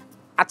করছি,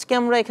 আজকে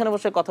আমরা এখানে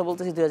বসে কথা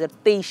বলতেছি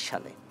 2023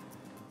 সালে।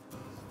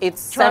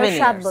 ইটস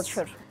 7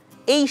 বছর।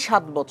 এই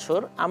 7 বছর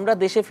আমরা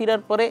দেশে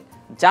ফেরার পরে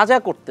যা যা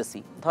করতেছি,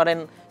 ধরেন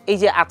এই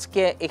যে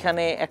আজকে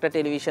এখানে একটা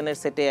টেলিভিশনের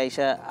সেটে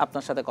আইসা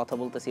আপনার সাথে কথা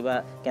বলতেছি বা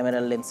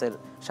ক্যামেরার লেন্সের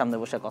সামনে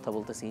বসে কথা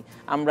বলতেছি,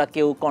 আমরা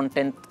কেউ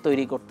কন্টেন্ট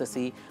তৈরি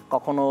করতেছি,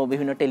 কখনো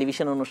বিভিন্ন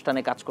টেলিভিশন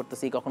অনুষ্ঠানে কাজ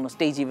করতেছি, কখনো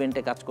স্টেজ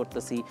ইভেন্টে কাজ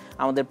করতেছি,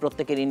 আমাদের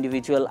প্রত্যেকের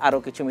ইন্ডিভিজুয়াল আরও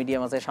কিছু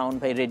মিডিয়াম আছে, শাওন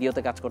ভাই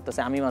রেডিওতে কাজ করতেছে,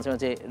 আমি মাঝে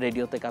মাঝে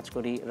রেডিওতে কাজ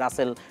করি,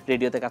 রাসেল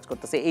রেডিওতে কাজ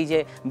করতেছে, এই যে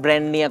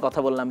ব্র্যান্ড নিয়ে কথা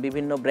বললাম,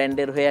 বিভিন্ন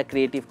ব্র্যান্ডের হয়ে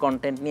ক্রিয়েটিভ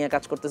কন্টেন্ট নিয়ে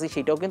কাজ করতেছি,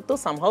 সেটাও কিন্তু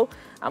সামহাউ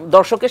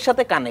দর্শকের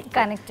সাথে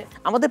কানেক্টেড।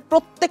 আমাদের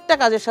প্রত্যেকটা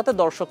কাজের সাথে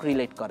দর্শক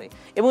রিলেট করে।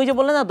 এবং এই যে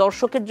বললেন না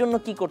দর্শকের জন্য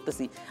কি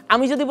করতেছি,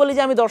 আমি যদি বলি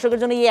যে আমি দর্শকের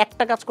জন্য এই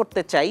একটা কাজ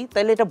করতে চাই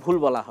তাহলে এটা ভুল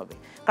বলা হবে,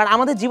 কারণ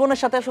আমাদের জীবনের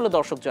সাথে আসলে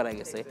দর্শক জড়ায়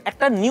গেছে,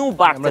 একটা নিউ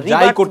বার্থ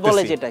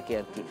বলে যেটাকে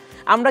আর কি,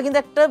 আমরা কিন্তু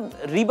একটা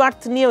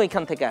রিবার্থ নিয়ে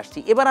ওইখান থেকে আসছি।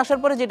 এবার আসার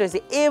পরে যেটা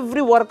হয়েছে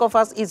every work of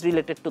us is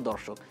related to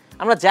দর্শক,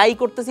 আমরা যাই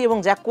করতেছি এবং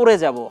যা করে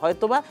যাব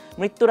হয়তোবা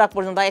মৃত্যুর আগ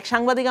পর্যন্ত। এক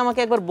সাংবাদিক আমাকে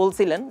একবার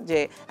বলছিলেন যে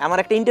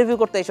আমার একটা ইন্টারভিউ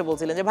করতে এসে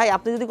বলছিলেন যে ভাই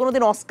আপনি যদি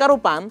কোনোদিন অস্কারও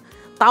পান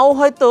তাও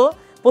হয়তো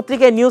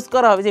পত্রিকায় নিউজ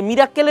করা হবে যে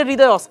মিরাক্কেলের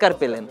হৃদয়ে অস্কার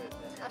পেলেন।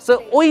 সো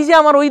ওই যে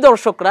আমার ওই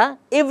দর্শকরা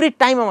এভরি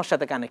টাইম আমার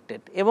সাথে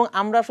কানেক্টেড, এবং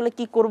আমরা আসলে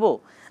কি করব,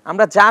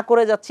 আমরা যা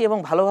করে যাচ্ছি এবং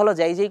ভালো ভালো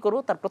যাই করবো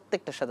তার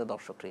প্রত্যেকটার সাথে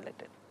দর্শক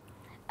রিলেটেড।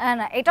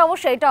 না এটা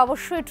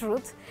অবশ্যই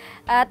ট্রুথ।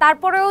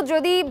 তারপরেও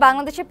যদি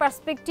বাংলাদেশের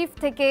পার্সপেক্টিভ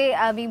থেকে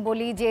আমি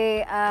বলি যে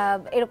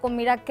এরকম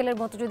মিরাক্কেলের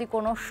মতো যদি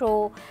কোনো শো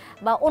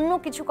বা অন্য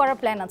কিছু করার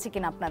প্ল্যান আছে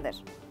কিনা আপনাদের?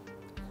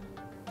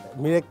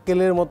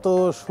 মিরাক্কেলের মতো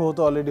শো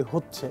তো অলরেডি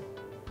হচ্ছে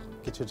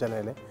কিছু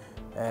চ্যানেলে,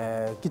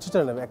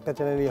 একটা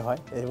চ্যানেলই হয়,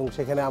 এবং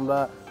সেখানে আমরা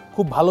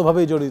খুব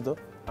ভালোভাবেই জড়িত।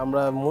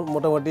 আমরা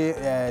মোটামুটি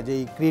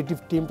যেই ক্রিয়েটিভ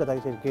টিমটা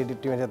থাকে সেই ক্রিয়েটিভ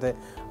টিমের সাথে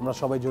আমরা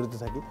সবাই জড়িত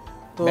থাকি,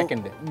 তো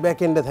ব্যাক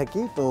এন্ডে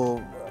থাকি। তো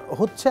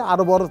হচ্ছে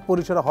আরও বড়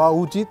পরিসরে হওয়া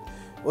উচিত,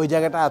 ওই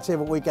জায়গাটা আছে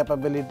এবং ওই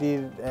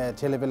ক্যাপাবিলিটির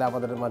ছেলেপেলে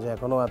আমাদের মাঝে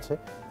এখনও আছে,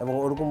 এবং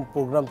ওরকম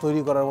প্রোগ্রাম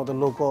তৈরি করার মতো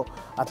লোকও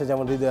আছে,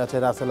 যেমন হৃদয় আছে,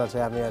 রাসেল আছে,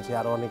 আমি আছি,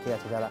 আরও অনেকেই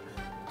আছে যারা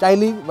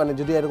চাইলেই মানে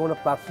যদি এরকম একটা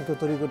প্ল্যাটফর্মকে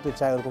তৈরি করতে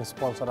চায়, ওরকম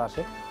স্পন্সর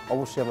আসে,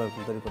 অবশ্যই আমরা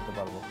এরকম তৈরি করতে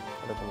পারবো।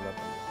 এরকম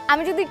ব্যাপার।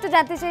 আমি যদি একটু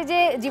জানতে চাই যে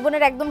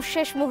জীবনের একদম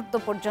শেষ মুহূর্ত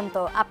পর্যন্ত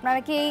আপনারা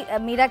কি এই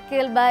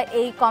মিরাক্কেল বা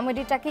এই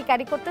কমেডিটাকে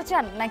ক্যারি করতে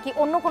চান নাকি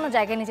অন্য কোনো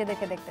জায়গায়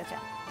নিজেদেরকে দেখতে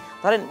চান?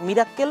 ধরেন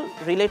মিরাক্কেল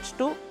রিলেটস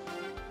টু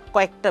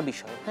কয়েকটা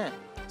বিষয়, হ্যাঁ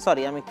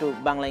সরি আমি একটু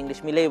বাংলা ইংলিশ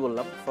মিলেই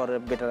বললাম for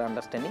better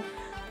understanding.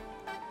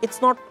 It's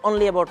not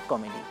only about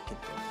comedy,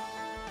 কিন্তু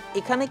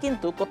এখানে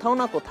কিন্তু কোথাও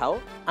না কোথাও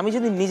আমি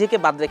যদি নিজেকে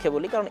বাদ রেখে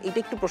বলি, কারণ এটা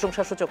একটু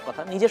প্রশংসাসূচক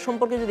কথা, নিজের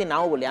সম্পর্কে যদি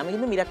নাও বলি, আমি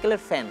কিন্তু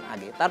মিরাক্কেলের ফ্যান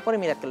আগে, তারপরে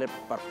মিরাক্কেলের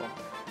পারফর্ম।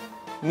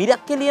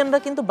 মিরাক্কেলিয়ানরা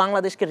কিন্তু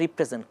বাংলাদেশকে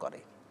রিপ্রেজেন্ট করে,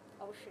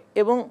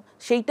 এবং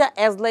সেইটা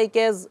অ্যাজ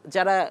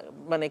যারা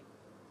মানে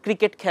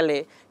ক্রিকেট খেলে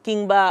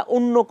কিংবা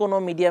অন্য কোনো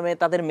মিডিয়ামে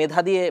তাদের মেধা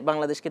দিয়ে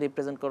বাংলাদেশকে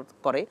রিপ্রেজেন্ট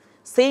করে,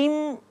 সেম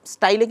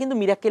স্টাইলে কিন্তু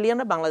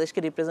মিরাক্কেলিয়ানরা বাংলাদেশকে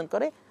রিপ্রেজেন্ট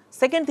করে।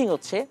 সেকেন্ড থিং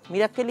হচ্ছে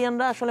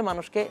মিরাক্কেলিয়ানরা আসলে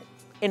মানুষকে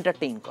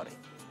এন্টারটেইন করে,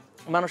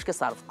 মানুষকে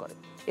সার্ভ করে,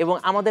 এবং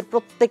আমাদের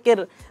প্রত্যেকের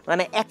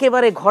মানে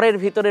একেবারে ঘরের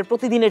ভিতরের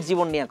প্রতিদিনের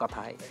জীবন নিয়ে কথা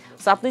হয়।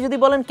 সো আপনি যদি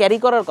বলেন ক্যারি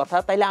করার কথা,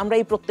 তাহলে আমরা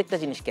এই প্রত্যেকটা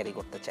জিনিস ক্যারি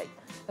করতে চাই।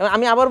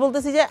 আমি আবার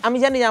বলতেছি যে আমি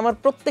জানি যে আমার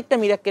প্রত্যেকটা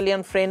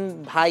মিরাক্কেলিয়ান ফ্রেন্ড,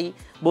 ভাই,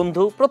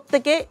 বন্ধু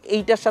প্রত্যেকে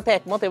এইটার সাথে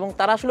একমত, এবং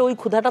তারা আসলে ওই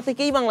ক্ষুধাটা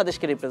থেকেই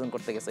বাংলাদেশকে রিপ্রেজেন্ট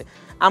করতে গেছে।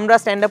 আমরা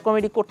স্ট্যান্ড আপ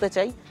কমেডি করতে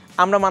চাই,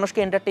 আমরা মানুষকে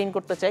এন্টারটেইন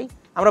করতে চাই,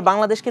 আমরা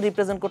বাংলাদেশকে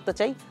রিপ্রেজেন্ট করতে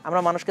চাই,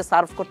 আমরা মানুষকে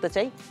সার্ভ করতে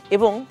চাই,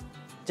 এবং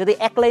যদি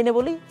এক লাইনে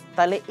বলি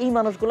তাহলে এই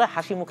মানুষগুলো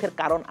হাসি মুখের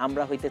কারণ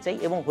আমরা হইতে চাই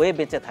এবং হয়ে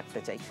বেঁচে থাকতে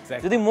চাই।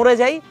 যদি মরে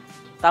যাই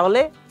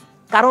তাহলে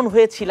কারণ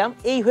হয়েছিলাম,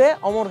 এই হয়ে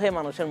অমর হয়ে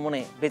মানুষের মনে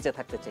বেঁচে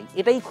থাকতে চাই।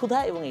 এটাই ক্ষুধা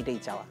এবং এটাই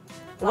চাওয়া,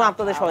 এবং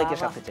আপনাদের সবাইকে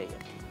সাথে চাই।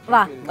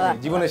 বাহ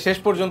জীবনের শেষ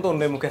পর্যন্ত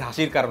অন্যের মুখের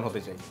হাসির কারণ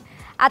হতে চাই।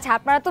 আচ্ছা,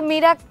 আপনারা তো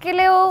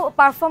মিরাক্কেলেও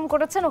পারফর্ম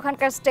করেছেন,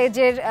 ওখানকার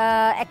স্টেজের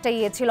একটা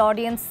ছিল,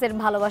 অডিয়েন্সের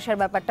ভালোবাসার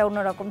ব্যাপারটা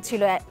অন্যরকম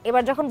ছিল।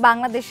 এবার যখন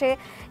বাংলাদেশে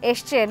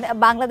এসছেন,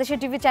 বাংলাদেশের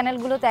টিভি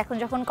চ্যানেলগুলোতে এখন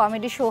যখন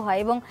কমেডি শো হয়,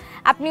 এবং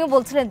আপনিও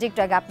বলছিলেন যে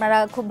একটু আগে আপনারা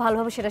খুব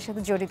ভালোভাবে সেটার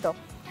সাথে জড়িত,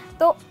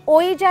 তো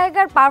ওই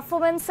জায়গার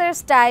পারফরমেন্সের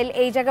স্টাইল,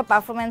 এই জায়গার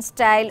পারফরমেন্স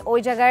স্টাইল, ওই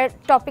জায়গার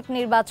টপিক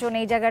নির্বাচন,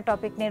 এই জায়গার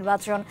টপিক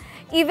নির্বাচন,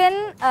 ইভেন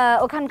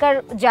ওখানকার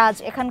জাজ,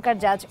 এখানকার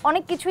জাজ,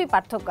 অনেক কিছুই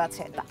পার্থক্য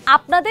আছে। তো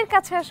আপনাদের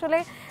কাছে আসলে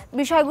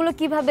বিষয়গুলো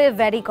কিভাবে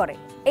ভ্যারি করে,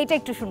 এইটা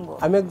একটু শুনবো।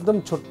 আমি একদম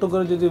ছোট্ট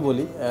করে যদি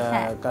বলি,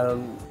 কারণ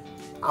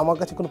আমার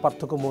কাছে কোনো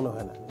পার্থক্য মনে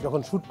হয় না যখন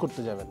শ্যুট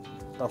করতে যাবেন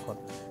তখন।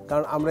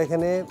 কারণ আমরা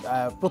এখানে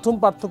প্রথম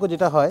পার্থক্য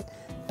যেটা হয়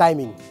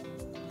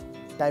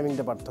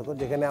টাইমিংটা পার্থক্য,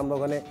 যেখানে আমরা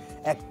ওখানে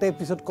একটা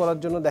এপিসোড করার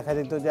জন্য দেখা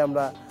যেত যে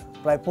আমরা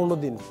প্রায় 15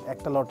 দিন,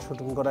 একটা লট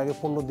শুটিং করার আগে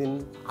 15 দিন,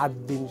 8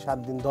 দিন, 7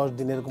 দিন, 10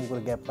 দিন এরকম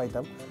করে গ্যাপ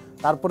পাইতাম।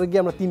 তারপরে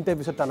গিয়ে আমরা 3টা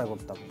এপিসোড টানা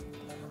করতাম।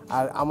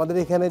 আর আমাদের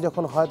এখানে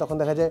যখন হয় তখন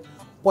দেখা যায়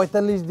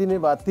 45 দিনে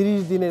বা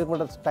 30 দিনে এরকম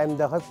একটা টাইম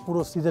দেওয়া হয়, পুরো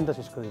সিজনটা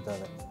শেষ করে দিতে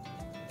হবে।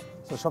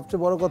 তো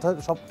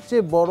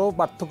সবচেয়ে বড়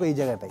পার্থক্য এই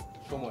জায়গাটাই।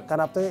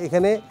 কারণ আপনার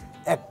এখানে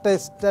একটা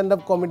স্ট্যান্ড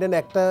আপ কমেডিয়ান,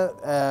 একটা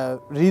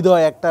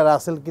হৃদয়, একটা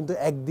রাসেল কিন্তু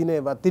একদিনে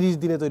বা 30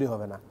 দিনে তৈরি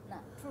হবে না।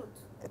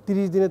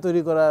 30 দিনে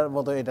তৈরি করার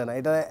মতো এটা না।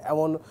 এটা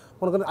এমন,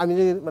 মনে করেন আমি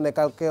যদি মানে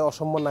কাউকে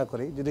অসম্মান না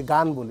করি, যদি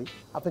গান বলি,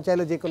 আপনি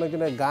চাইলে যে কোনো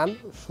একজনের গান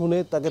শুনে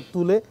তাকে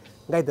তুলে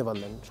গাইতে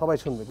পারলেন, সবাই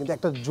শুনবে। কিন্তু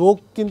একটা জোক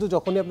কিন্তু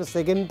যখনই আপনি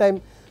সেকেন্ড টাইম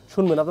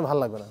শুনবেন, আপনার ভালো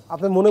লাগবে না।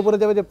 আপনার মনে পড়ে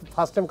যাবে যে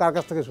ফার্স্ট টাইম কার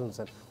কাছ থেকে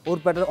শুনছেন, ওর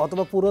প্যাটার্ন,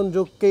 অথবা পুরনো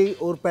জোককেই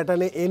ওর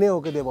প্যাটার্নে এনে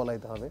ওকে দিয়ে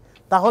বলাইতে হবে।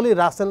 তাহলেই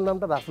রাসেল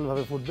নামটা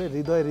রাসেলভাবে ফুটবে,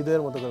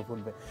 হৃদয়ের মতো করে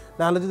ফুটবে।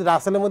 নাহলে যদি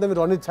রাসেলের মধ্যে আমি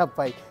রনির ছাপ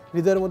পাই,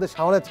 হৃদয়ের মধ্যে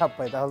শাওনের ছাপ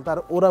পাই, তাহলে তার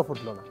ওরা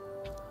ফুটলো না।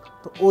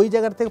 তো ওই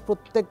জায়গার থেকে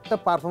প্রত্যেকটা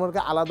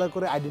পারফর্মারকে আলাদা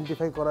করে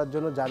আইডেন্টিফাই করার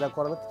জন্য যা যা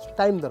করার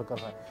টাইম দরকার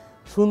হয়,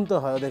 শুনতে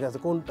হয় ওদের কাছে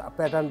কোন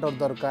প্যাটার্নটার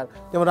দরকার।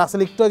 যেমন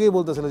রাসেল একটু আগেই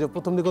বলতেছিল যে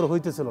প্রথম দিকে ওর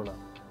হইতেছিল না,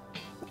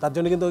 তার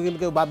জন্য কিন্তু ওকে কিন্তু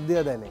কেউ বাদ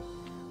দিয়ে দেয় নাই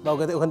বা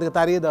ওখান থেকে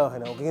তাড়িয়ে দেওয়া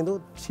হয় না। ওকে কিন্তু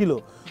ছিল,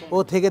 ও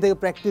থেকে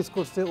প্র্যাকটিস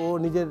করছে, ও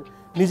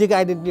নিজেকে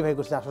আইডেন্টিফাই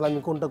করছে আসলে আমি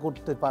কোনটা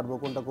করতে পারবো,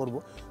 কোনটা করবো।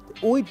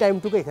 ওই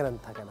টাইমটুকু এখানে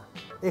থাকে না।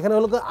 এখানে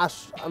হলো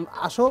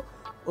আসো,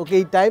 ওকে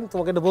এই টাইম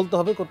তোমাকে এটা বলতে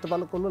হবে, করতে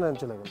পারলে করলো, না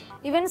চলে গেল।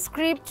 ইভেন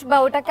স্ক্রিপ্ট বা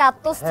ওটাকে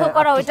আত্মস্থ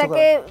করা,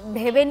 ওটাকে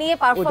ভেবে নিয়ে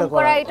পারফর্ম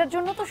করা, এটার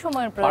জন্য তো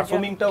সময়ের প্রয়োজন।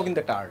 পারফর্মিংটাও কিন্তু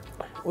একটা আর্ট।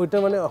 ওইটা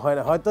মানে হয়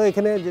না, হয়তো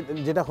এখানে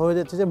যেটা হয়ে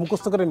যাচ্ছে যে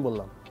মুখস্থ করে আমি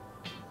বললাম,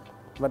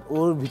 বাট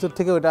ওর ভিতর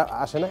থেকে ওটা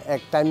আসে না।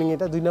 এক টাইমিং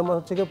এটা। 2 নম্বর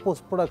হচ্ছে কি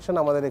পোস্ট প্রোডাকশন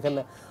আমাদের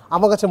এখানে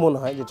আমার কাছে মনে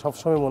হয় যে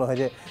সবসময় মনে হয়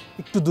যে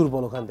একটু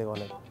দুর্বল ওখান থেকে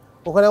অনেক।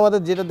 ওখানে আমাদের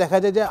যেটা দেখা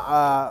যায়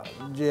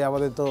যে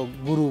আমাদের তো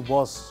গুরু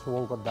বস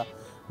শুভঙ্কর দা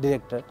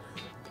ডিরেক্টর,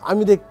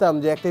 আমি দেখতাম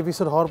যে একটা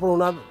এপিসোড হওয়ার পর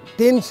ওনার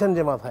টেনশন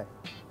যে মাথায়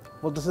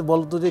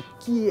বলতো যে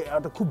কি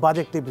একটা খুব বাজে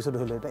একটা এপিসোড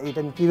হলো, এটা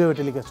আমি কীভাবে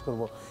টেলিকাস্ট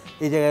করবো,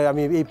 এই জায়গায়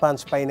আমি এই পাঞ্চ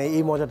পাই নাই,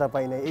 এই মজাটা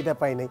পাই নাই, এটা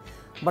পাই নাই।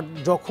 বাট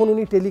যখন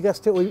উনি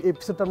টেলিকাস্টে ওই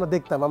এপিসোডটা আমরা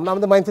দেখতাম,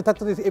 আমাদের মাইন্ডসেট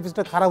থাকতো যে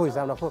এপিসোডটা খারাপ হয়েছে,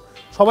 আমরা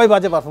সবাই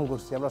বাজে পারফর্ম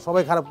করছি, আমরা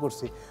সবাই খারাপ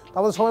করছি, তো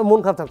আমাদের সবাই মন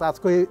খারাপ থাকতো,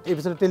 আজকে এই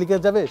এপিসোডে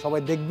টেলিকাস্ট যাবে, সবাই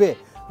দেখবে,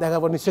 দেখার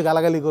পর নিশ্চয়ই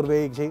গালাগালি করবে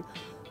এই সেই।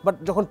 বাট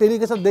যখন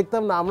টেলিকাস্ট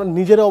দেখতাম না, আমরা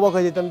নিজেরা অবাক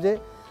হয়ে যেতাম যে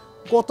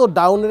কত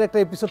ডাউনের একটা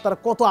এপিসোড তারা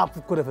কত আপ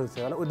করে ফেলছে।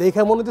 মানে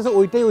দেখে মনে হচ্ছে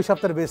ওইটাই ওই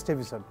সপ্তাহের বেস্ট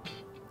এপিসোড।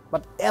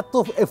 বাট এত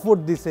এফোর্ট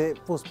দিছে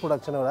পোস্ট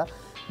প্রোডাকশনে ওরা,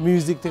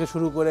 মিউজিক থেকে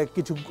শুরু করে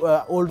কিছু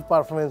ওল্ড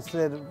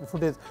পারফরমেন্সের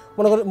ফুটেজ,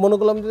 মনে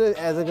করলাম যে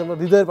অ্যাজ এ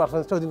হৃদয়ের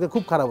পারফরমেন্সটা ওই দিনকে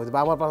খুব খারাপ হয়েছে, বা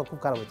আমার পারফরমেন্স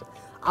খুব খারাপ হয়েছে।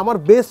 আমার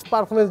বেস্ট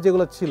পারফরমেন্স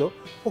যেগুলো ছিল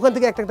ওখান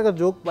থেকে একটা একটা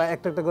জোক বা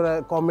একটা একটা করে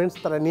কমেন্টস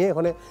তারা নিয়ে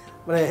ওখানে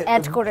মানে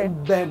অ্যাড করে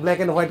ব্ল্যাক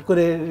অ্যান্ড হোয়াইট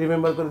করে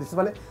রিমেম্বার করে দিচ্ছে।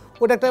 মানে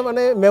ওটা একটা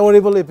মানে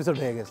মেমোরেবল এপিসোড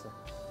হয়ে গেছে।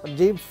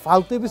 যেই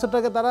ফালতু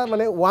এপিসোডটাকে তারা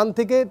মানে 1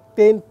 থেকে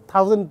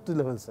 10,000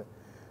 তুলে ফেলছে।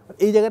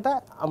 এই জায়গাটা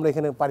আমরা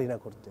এখানে পারি না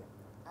করতে।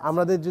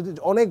 আমাদের যদি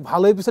অনেক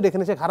ভালো এপিসোড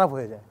এখানে এসে খারাপ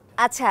হয়ে যায়।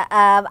 আচ্ছা,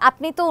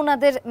 আপনি তো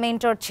ওনাদের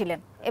মেন্টর ছিলেন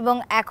এবং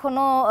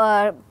এখনো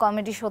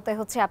কমেডি শোতে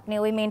হচ্ছে আপনি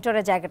ওই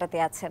মেন্টরের জায়গাটাতে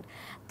আছেন।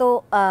 তো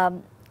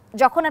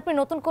যখন আপনি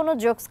নতুন কোনো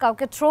জোকস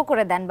কাউকে থ্রো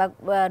করে দেন বা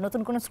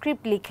নতুন কোনো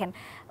স্ক্রিপ্ট লিখেন,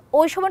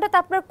 ওই সময়টাতে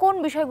আপনার কোন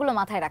বিষয়গুলো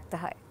মাথায় রাখতে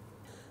হয়?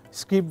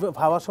 স্ক্রিপ্ট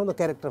ভাবার সময় তো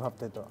ক্যারেক্টার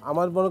ভাবতে তো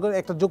আমার মনে করেন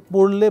একটা জোক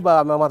পড়লে বা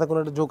আমার মাথায় কোনো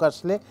একটা জোক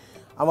আসলে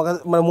আমার কাছে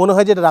মানে মনে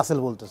হয় যে এটা রাসেল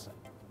বলতেছে।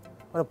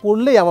 মানে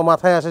পড়লেই আমার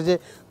মাথায় আসে যে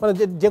মানে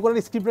যে কোনো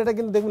স্ক্রিপ্টটা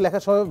কিন্তু দেখবেন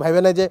লেখার সময় ভাবে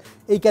না যে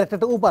এই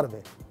ক্যারেক্টারটা ও পারবে,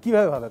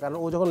 কীভাবে ভাবে, কারণ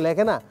ও যখন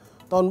লেখে না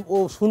তখন ও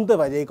শুনতে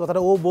পায় যে এই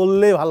কথাটা ও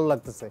বললে ভালো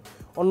লাগতেছে,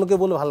 অন্য কেউ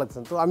বললে ভালো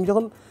লাগতেছে। তো আমি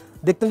যখন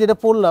দেখতাম যে এটা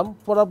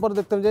পড়ার পর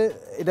দেখতাম যে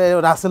এটা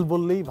রাসেল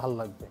বললেই ভালো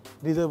লাগবে,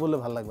 হৃদয় বললে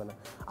ভালো লাগবে না।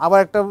 আবার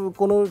একটা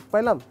কোনো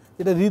পাইলাম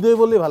যেটা হৃদয়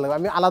বললেই ভালো লাগবে,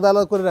 আমি আলাদা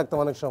আলাদা করে রাখতাম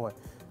অনেক সময়,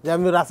 যে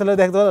আমি রাসেলে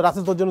দেখতে পারলাম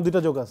রাসেল তোর জন্য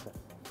 2টা জোক আছে,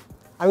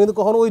 আমি কিন্তু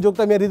কখনো ওই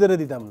জোকটা আমি হৃদয়ে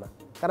দিতাম না,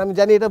 কারণ আমি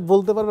জানি এটা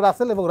বলতে পারবে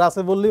রাসেল, এবং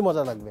রাসেল বললেই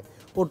মজা লাগবে,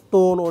 ওর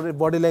টোন, ওর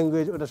বডি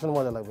ল্যাঙ্গুয়েজ, ওটা শুনে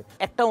মজা লাগবে।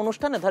 একটা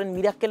অনুষ্ঠানে ধরেন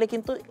মিরাক্কেলে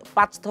কিন্তু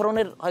 5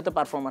 ধরনের হয়তো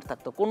পারফর্মার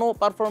থাকতো। কোনো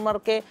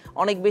পারফর্মারকে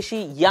অনেক বেশি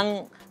ইয়াং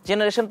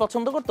জেনারেশন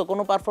পছন্দ করতো,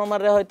 কোনো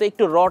পারফর্মারে হয়তো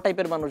একটু র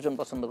টাইপের মানুষজন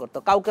পছন্দ করতো,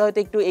 কাউকে হয়তো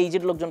একটু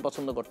এইজেড লোকজন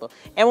পছন্দ করতো।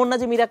 এমন না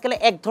যে মিরাক্কেলে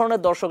এক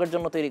ধরনের দর্শকের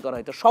জন্য তৈরি করা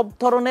হয়তো, সব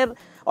ধরনের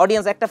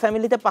অডিয়েন্স। একটা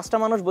ফ্যামিলিতে 5টা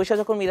মানুষ বসে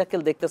যখন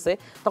মিরাক্কেল দেখতেছে,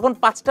 তখন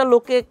 5টা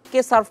লোককে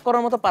সার্ভ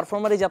করার মতো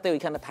পারফর্মারই যাতে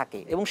ওইখানে থাকে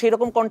এবং সেই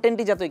রকম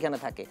কন্টেন্টই যাতে ওইখানে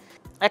থাকে।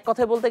 এক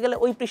কথায় বলতে গেলে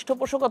ওই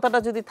পৃষ্ঠপোষকতাটা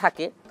যদি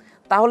থাকে,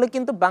 তাহলে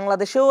কিন্তু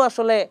বাংলাদেশেও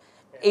আসলে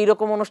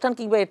এইরকম অনুষ্ঠান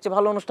কিংবা এর চেয়ে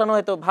ভালো অনুষ্ঠানও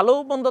হয়তো, ভালো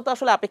মন্দ তো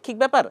আসলে আপেক্ষিক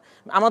ব্যাপার।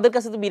 আমাদের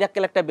কাছে তো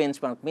মিরাক্কেল একটা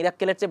বেঞ্চমার্ক,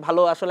 মিরাক্কেলের চেয়ে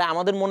ভালো আসলে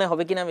আমাদের মনে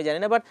হবে কিনা আমি জানি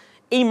না, বাট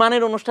এই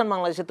মানের অনুষ্ঠান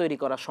বাংলাদেশে তৈরি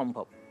করা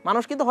সম্ভব।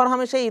 মানুষ কিন্তু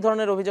হরহামেশা এই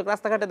ধরনের অভিযোগ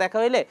রাস্তাঘাটে দেখা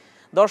হইলে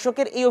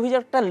দর্শকের এই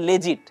অভিযোগটা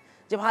লেজিট,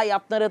 যে ভাই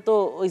আপনারা তো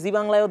ওই জি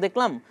বাংলায়ও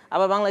দেখলাম,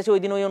 আবার বাংলাদেশে ওই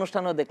দিন ওই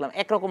অনুষ্ঠানেও দেখলাম,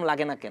 একরকম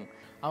লাগে না কেন?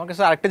 আমার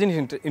কাছে আরেকটা জিনিস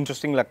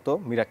ইন্টারেস্টিং লাগতো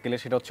মিরাক্কেলে,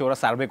 সেটা হচ্ছে ওরা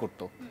সার্ভে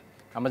করতো।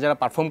 আমরা যারা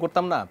পারফর্ম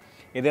করতাম না,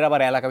 এদের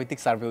আবার এলাকাভিত্তিক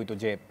সার্ভে হইতো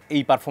যে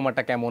এই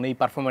পারফর্মারটা কেমন, এই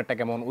পারফর্মারটা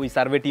কেমন। ওই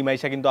সার্ভে টিম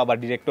আইসা কিন্তু আবার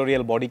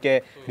ডিরেক্টোরিয়াল বডিকে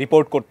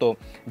রিপোর্ট করতো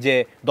যে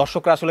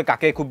দর্শকরা আসলে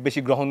কাকে খুব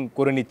বেশি গ্রহণ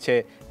করে নিচ্ছে,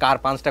 কার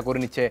পাঞ্চটা করে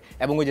নিচ্ছে।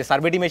 এবং ওই যে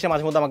সার্ভে টিম এসে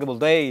মাঝে মধ্যে আমাকে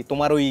বলতো, এই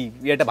তোমার ওই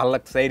ইয়েটা ভালো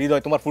লাগছে, এই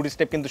হৃদয় তোমার ফুড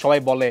স্টেপ কিন্তু সবাই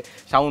বলে,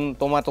 সাউন্ড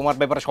তোমার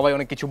ব্যাপারে সবাই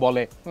অনেক কিছু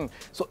বলে।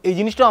 সো এই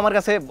জিনিসটাও আমার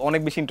কাছে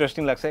অনেক বেশি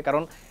ইন্টারেস্টিং লাগছে,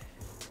 কারণ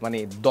মানে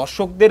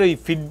দর্শকদের ওই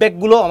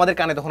ফিডব্যাকগুলো আমাদের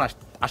কানে তখন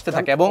আসতে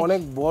থাকে। এবং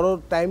অনেক বড়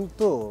টাইম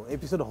তো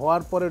এপিসোড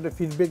হওয়ার পরে ওটা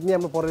ফিডব্যাক নিয়ে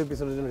আমরা পরের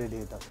এপিসোডের জন্য রেডি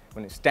হতাম।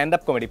 মানে স্ট্যান্ড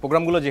আপ কমেডি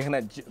প্রোগ্রামগুলো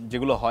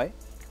যেগুলো হয়,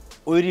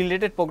 ওই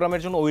রিলেটেড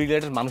প্রোগ্রামের জন্য ওই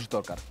রিলেটেড মানুষ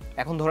দরকার।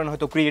 এখন ধরেন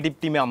হয়তো ক্রিয়েটিভ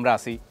টিমে আমরা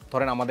আসি,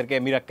 ধরেন আমাদেরকে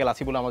মিরাক্কেল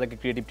আসি বলে আমাদেরকে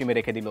ক্রিয়েটিভ টিমে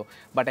রেখে দিল,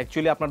 বাট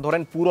অ্যাকচুয়ালি আপনার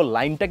ধরেন পুরো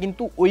লাইনটা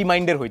কিন্তু ওই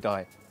মাইন্ডের হইতে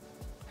হয়।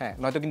 হ্যাঁ,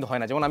 নয়তো কিন্তু হয়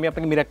না। যেমন আমি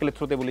আপনাকে মিরাক্কেলের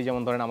থ্রুতে বলি,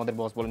 যেমন ধরেন আমাদের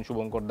বস বলেন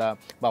শুভঙ্কর দা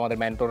বা আমাদের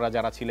মেন্টররা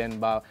যারা ছিলেন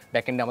বা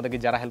ব্যাকএন্ডে আমাদেরকে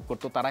যারা হেল্প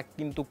করতো, তারা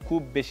কিন্তু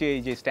খুব বেশি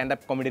এই যে স্ট্যান্ড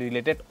আপ কমেডি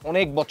রিলেটেড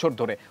অনেক বছর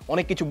ধরে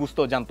অনেক কিছু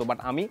বুঝতেও জানতো। বাট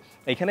আমি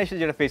এখানে এসে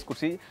যেটা ফেস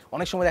করছি,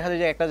 অনেক সময় দেখা যায়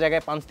যে একটা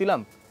জায়গায় পাঞ্চ দিলাম,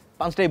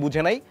 পাঞ্চটাই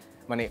বুঝে নাই,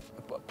 মানে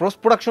পোস্ট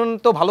প্রোডাকশন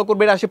তো ভালো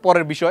করবে, এটা আসে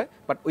পরের বিষয়,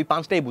 বাট ওই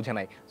পাঞ্চটাই বুঝে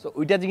নাই। সো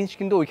ওইটা জিনিস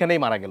কিন্তু ওইখানেই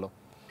মারা গেল।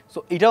 সো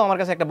এটাও আমার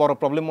কাছে একটা বড়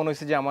প্রবলেম মনে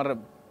হয়েছে যে আমার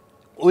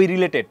ওই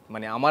রিলেটেড,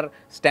 মানে আমার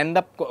স্ট্যান্ড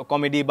আপ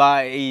কমেডি বা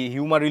এই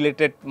হিউমার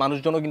রিলেটেড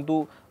মানুষজনও কিন্তু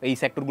এই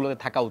সেক্টরগুলোতে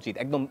থাকা উচিত,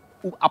 একদম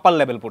আপার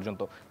লেভেল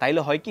পর্যন্ত।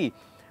 তাইলে হয় কি,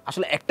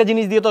 আসলে একটা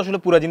জিনিস দিয়ে তো আসলে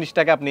পুরো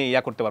জিনিসটাকে আপনি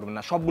ইয়া করতে পারবেন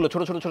না, সবগুলো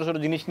ছোট ছোট ছোট ছোট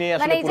জিনিস নিয়ে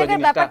আসলে পুরো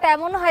জিনিসটা। ব্যাপারটা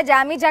এমন হয় যে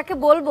আমি যাকে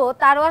বলবো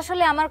তারও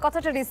আসলে আমার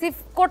কথাটা রিসিভ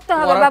করতে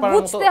হবে বা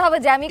বুঝতে হবে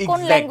যে আমি কোন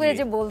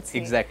ল্যাঙ্গুয়েজে বলছি।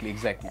 এক্স্যাক্টলি।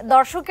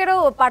 দর্শকেরও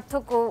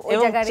পার্থক্য ওই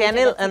জায়গায়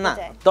চ্যানেল না,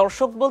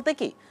 দর্শক বলতে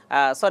কি,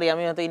 সরি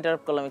আমি হয়তো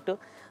ইন্টারাপ্ট করলাম একটু,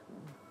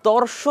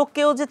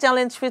 দর্শককেও যে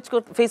চ্যালেঞ্জ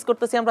ফেস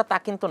করতেছি আমরা তা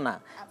কিন্তু না।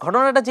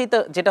 ঘটনাটা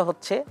যেটা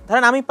হচ্ছে,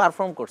 ধরেন আমি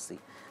পারফর্ম করছি,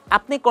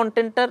 আপনি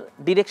কন্টেন্টটার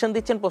ডিরেকশন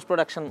দিচ্ছেন, পোস্ট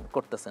প্রোডাকশন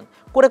করতেছেন,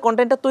 করে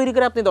কন্টেন্টটা তৈরি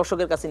করে আপনি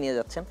দর্শকের কাছে নিয়ে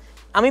যাচ্ছেন।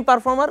 আমি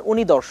পারফর্মার,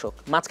 উনি দর্শক,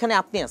 মাঝখানে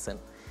আপনি আছেন।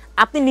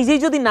 আপনি নিজেই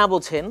যদি না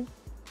বোঝেন,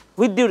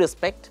 উইথ ডিউ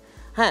রেসপেক্ট,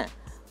 হ্যাঁ,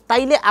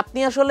 তাইলে আপনি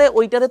আসলে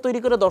ওইটারে তৈরি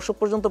করে দর্শক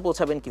পর্যন্ত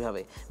পৌঁছাবেন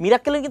কিভাবে?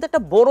 মিরাক্কেলের কিন্তু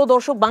একটা বড়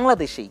দর্শক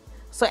বাংলাদেশেই।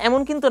 সো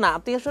এমন কিন্তু না,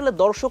 আপনি আসলে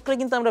দর্শকরা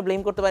কিন্তু আমরা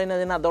ব্লেম করতে পারি না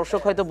যে না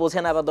দর্শক হয়তো বোঝে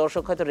না বা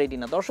দর্শক হয়তো রেডি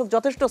না। দর্শক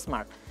যথেষ্ট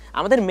স্মার্ট,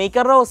 আমাদের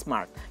মেকাররাও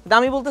স্মার্ট। কিন্তু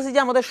আমি বলতেছি যে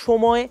আমাদের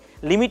সময়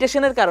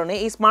লিমিটেশনের কারণে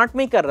এই স্মার্ট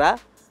মেকাররা,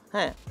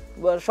 হ্যাঁ,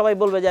 সবাই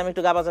বলবে যে আমি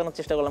একটু গা বাঁচানোর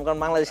চেষ্টা করলাম কারণ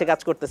বাংলাদেশে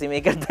কাজ করতেছি,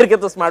 মেকারদেরকে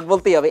তো স্মার্ট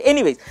বলতেই হবে।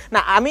 এনিওয়েজ, না,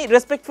 আমি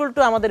রেসপেক্টফুল টু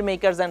আমাদের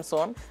মেকারস অ্যান্ড সো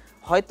অন।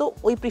 হয়তো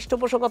ওই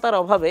পৃষ্ঠপোষকতার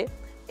অভাবে,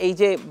 এই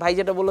যে ভাই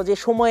যেটা বললো যে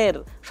সময়ের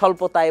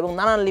স্বল্পতা এবং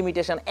নানান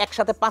লিমিটেশন,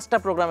 একসাথে 5টা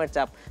প্রোগ্রামের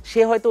চাপ,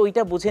 সে হয়তো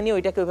ওইটা বুঝে নিয়ে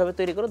ওইটাকে ওইভাবে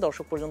তৈরি করে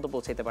দর্শক পর্যন্ত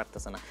পৌঁছাতে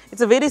পারতেছে না।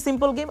 It's a very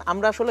simple game.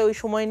 আমরা আসলে ওই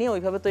সময় নিয়ে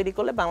ওইভাবে তৈরি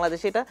করলে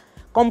বাংলাদেশে এটা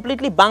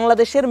কমপ্লিটলি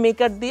বাংলাদেশের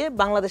মেকার দিয়ে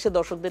বাংলাদেশের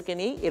দর্শকদেরকে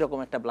নিয়েই এরকম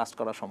একটা ব্লাস্ট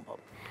করা সম্ভব।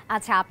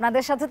 আচ্ছা,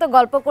 আপনাদের সাথে তো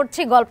গল্প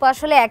করছি, গল্প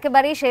আসলে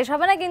একেবারেই শেষ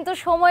হবে না, কিন্তু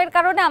সময়ের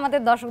কারণে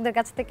আমাদের দর্শকদের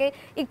কাছ থেকে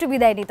একটু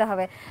বিদায় নিতে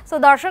হবে। সো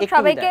দর্শক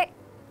সবাইকে,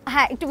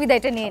 হ্যাঁ, একটু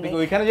বিদায়টা নিয়ে নিই।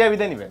 ওইখানে যাই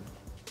বিদায় নেবেন?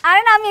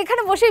 আরে না, আমি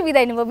এখানে বসেই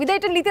বিদায় নিব,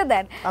 বিদায়টা নিতে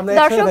দেন।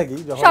 দর্শক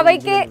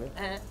সবাইকে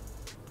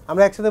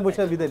আমরা একসাথে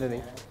বসে বিদায়টা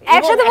নেই,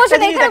 একসাথে বসে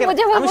এখানে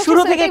বুঝে আমি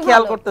শুরু থেকে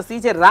খেয়াল করতেছি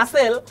যে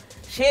রাসেল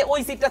সে ওই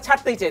সিটটা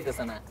ছাড়তেই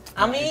চাইতেছে না।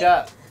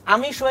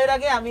 আমি শোয়ের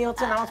আগে আমি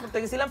হচ্ছে নামাজ পড়তে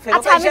গেছিলাম,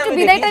 ফেরত এসে আমি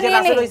বিদায়টা নিয়ে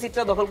রাসেল ওই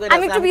সিটটা দখল করে আছে।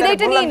 আমি একটু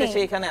বিদায়টা নিয়ে নিই, সে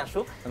এখানে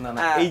আসুক। না,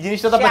 এই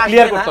জিনিসটা তো আপনাকে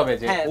ক্লিয়ার করতে হবে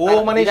যে ও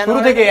মানে শুরু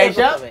থেকে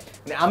আইসা,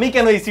 মানে আমি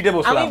কেন এই সিটে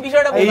বসলাম,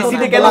 এই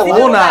সিটে গেল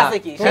ও না,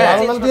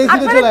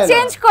 আপনারা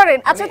চেঞ্জ করেন।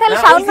 আচ্ছা, তাহলে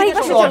শাওন ভাই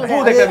পাশে চলে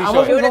যান,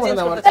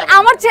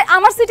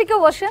 আমার সিটে কেউ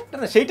বসেন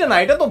না। সেইটা না,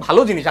 এটা তো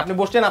ভালো জিনিস, আপনি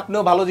বসছেন,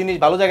 আপনিও ভালো জিনিস,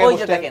 ভালো জায়গায়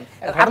বসছেন।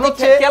 আপনি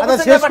খেয়াল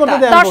করতে শেষ করতে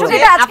দেন। দর্শক,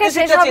 এটা আজকে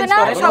শেষ হবে না।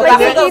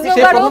 সবাইকে ঈদ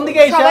মোবারক,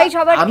 সবাই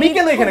সবার আমি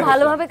কেন এখানে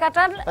ভালোভাবে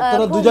কাটান,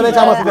 তোরা দুজনে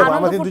চামাচি দেব,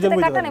 আমাদের দুজন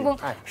বইতে কাটান এবং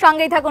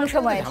সঙ্গেই থাকুন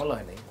সময়। ভালো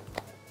হয় নাই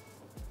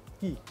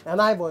কি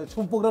নাই বয়,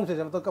 সব প্রোগ্রাম শেষ,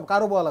 তো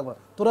কারো বলা লাগবে,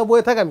 তোরা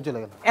বইয়ে থাক, আমি চলে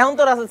গেলাম। এখন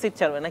তো রাসেল সিট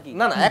ছাড়বে নাকি?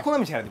 না, এখন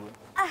আমি ছেড়ে দিব।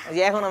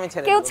 যে এখন আমি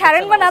ছেড়ে কেউ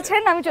ছাড়েন বা না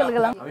ছাড়েন, আমি চলে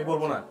গেলাম। আমি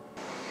বলবো না।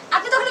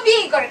 আপনি তো এখনো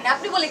বিয়েই করেন না,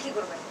 আপনি বলে কি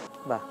করবেন?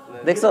 বাহ,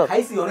 দেখছো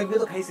খাইছি অনেক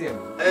বিয়ে তো খাইছি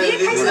আমি।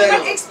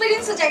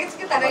 এক্সপেরিয়েন্সের জায়গা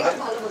থেকে তারা একটু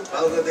ভালো বলতে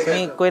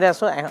তুমি কইরা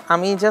আসো।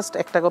 আমি জাস্ট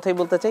একটা কথাই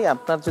বলতে চাই,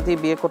 আপনার যদি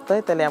বিয়ে করতে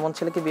হয় তাহলে এমন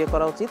ছেলেকে বিয়ে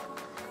করা উচিত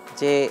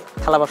যে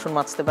থালা বাসন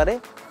মাজতে পারে।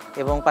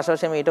 এবং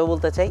পাশাপাশি আমি এটাও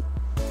বলতে চাই,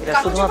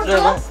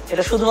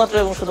 এটা শুধুমাত্র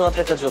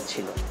একটা জোক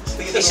ছিল,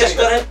 বিশ্বাস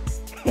করেন,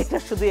 এটা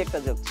শুধুই একটা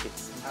জোক ছিল।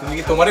 তুমি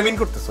কি তোমারে মিন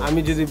করতেছো?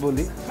 আমি যদি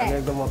বলি, আমি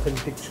একদম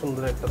অথেন্টিক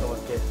সুন্দর একটা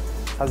তোমাকে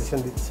সাজেশন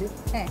দিচ্ছি।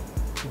 হ্যাঁ,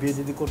 বিয়ে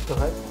যদি করতে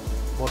হয়,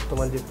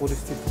 বর্তমান যে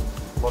পরিস্থিতি,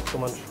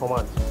 বর্তমান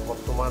সমাজ,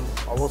 বর্তমান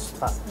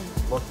অবস্থা,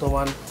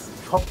 বর্তমান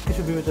সব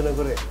কিছু বিবেচনা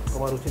করে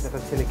তোমার উচিত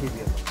একটা ছেলেকেই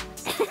বিয়ে করা।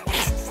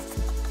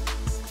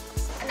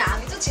 না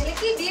আমি তো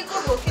ছেলেকেই বিয়ে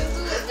করব, কিন্তু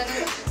মানে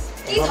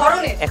কি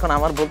ধরনের? এখন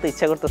আমার বলতে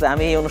ইচ্ছা করতেছে,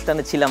 আমি এই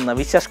অনুষ্ঠানে ছিলাম না,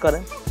 বিশ্বাস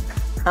করেন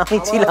আমি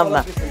ছিলাম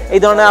না, এই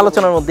ধরনের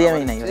আলোচনার মধ্যে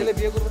আমি নাই। ছেলে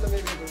বিয়ে করবে না,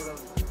 মেয়ে বিয়ে করবে না,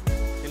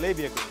 ছেলেই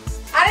বিয়ে করবে।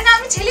 আরে না,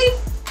 আমি ছেলেই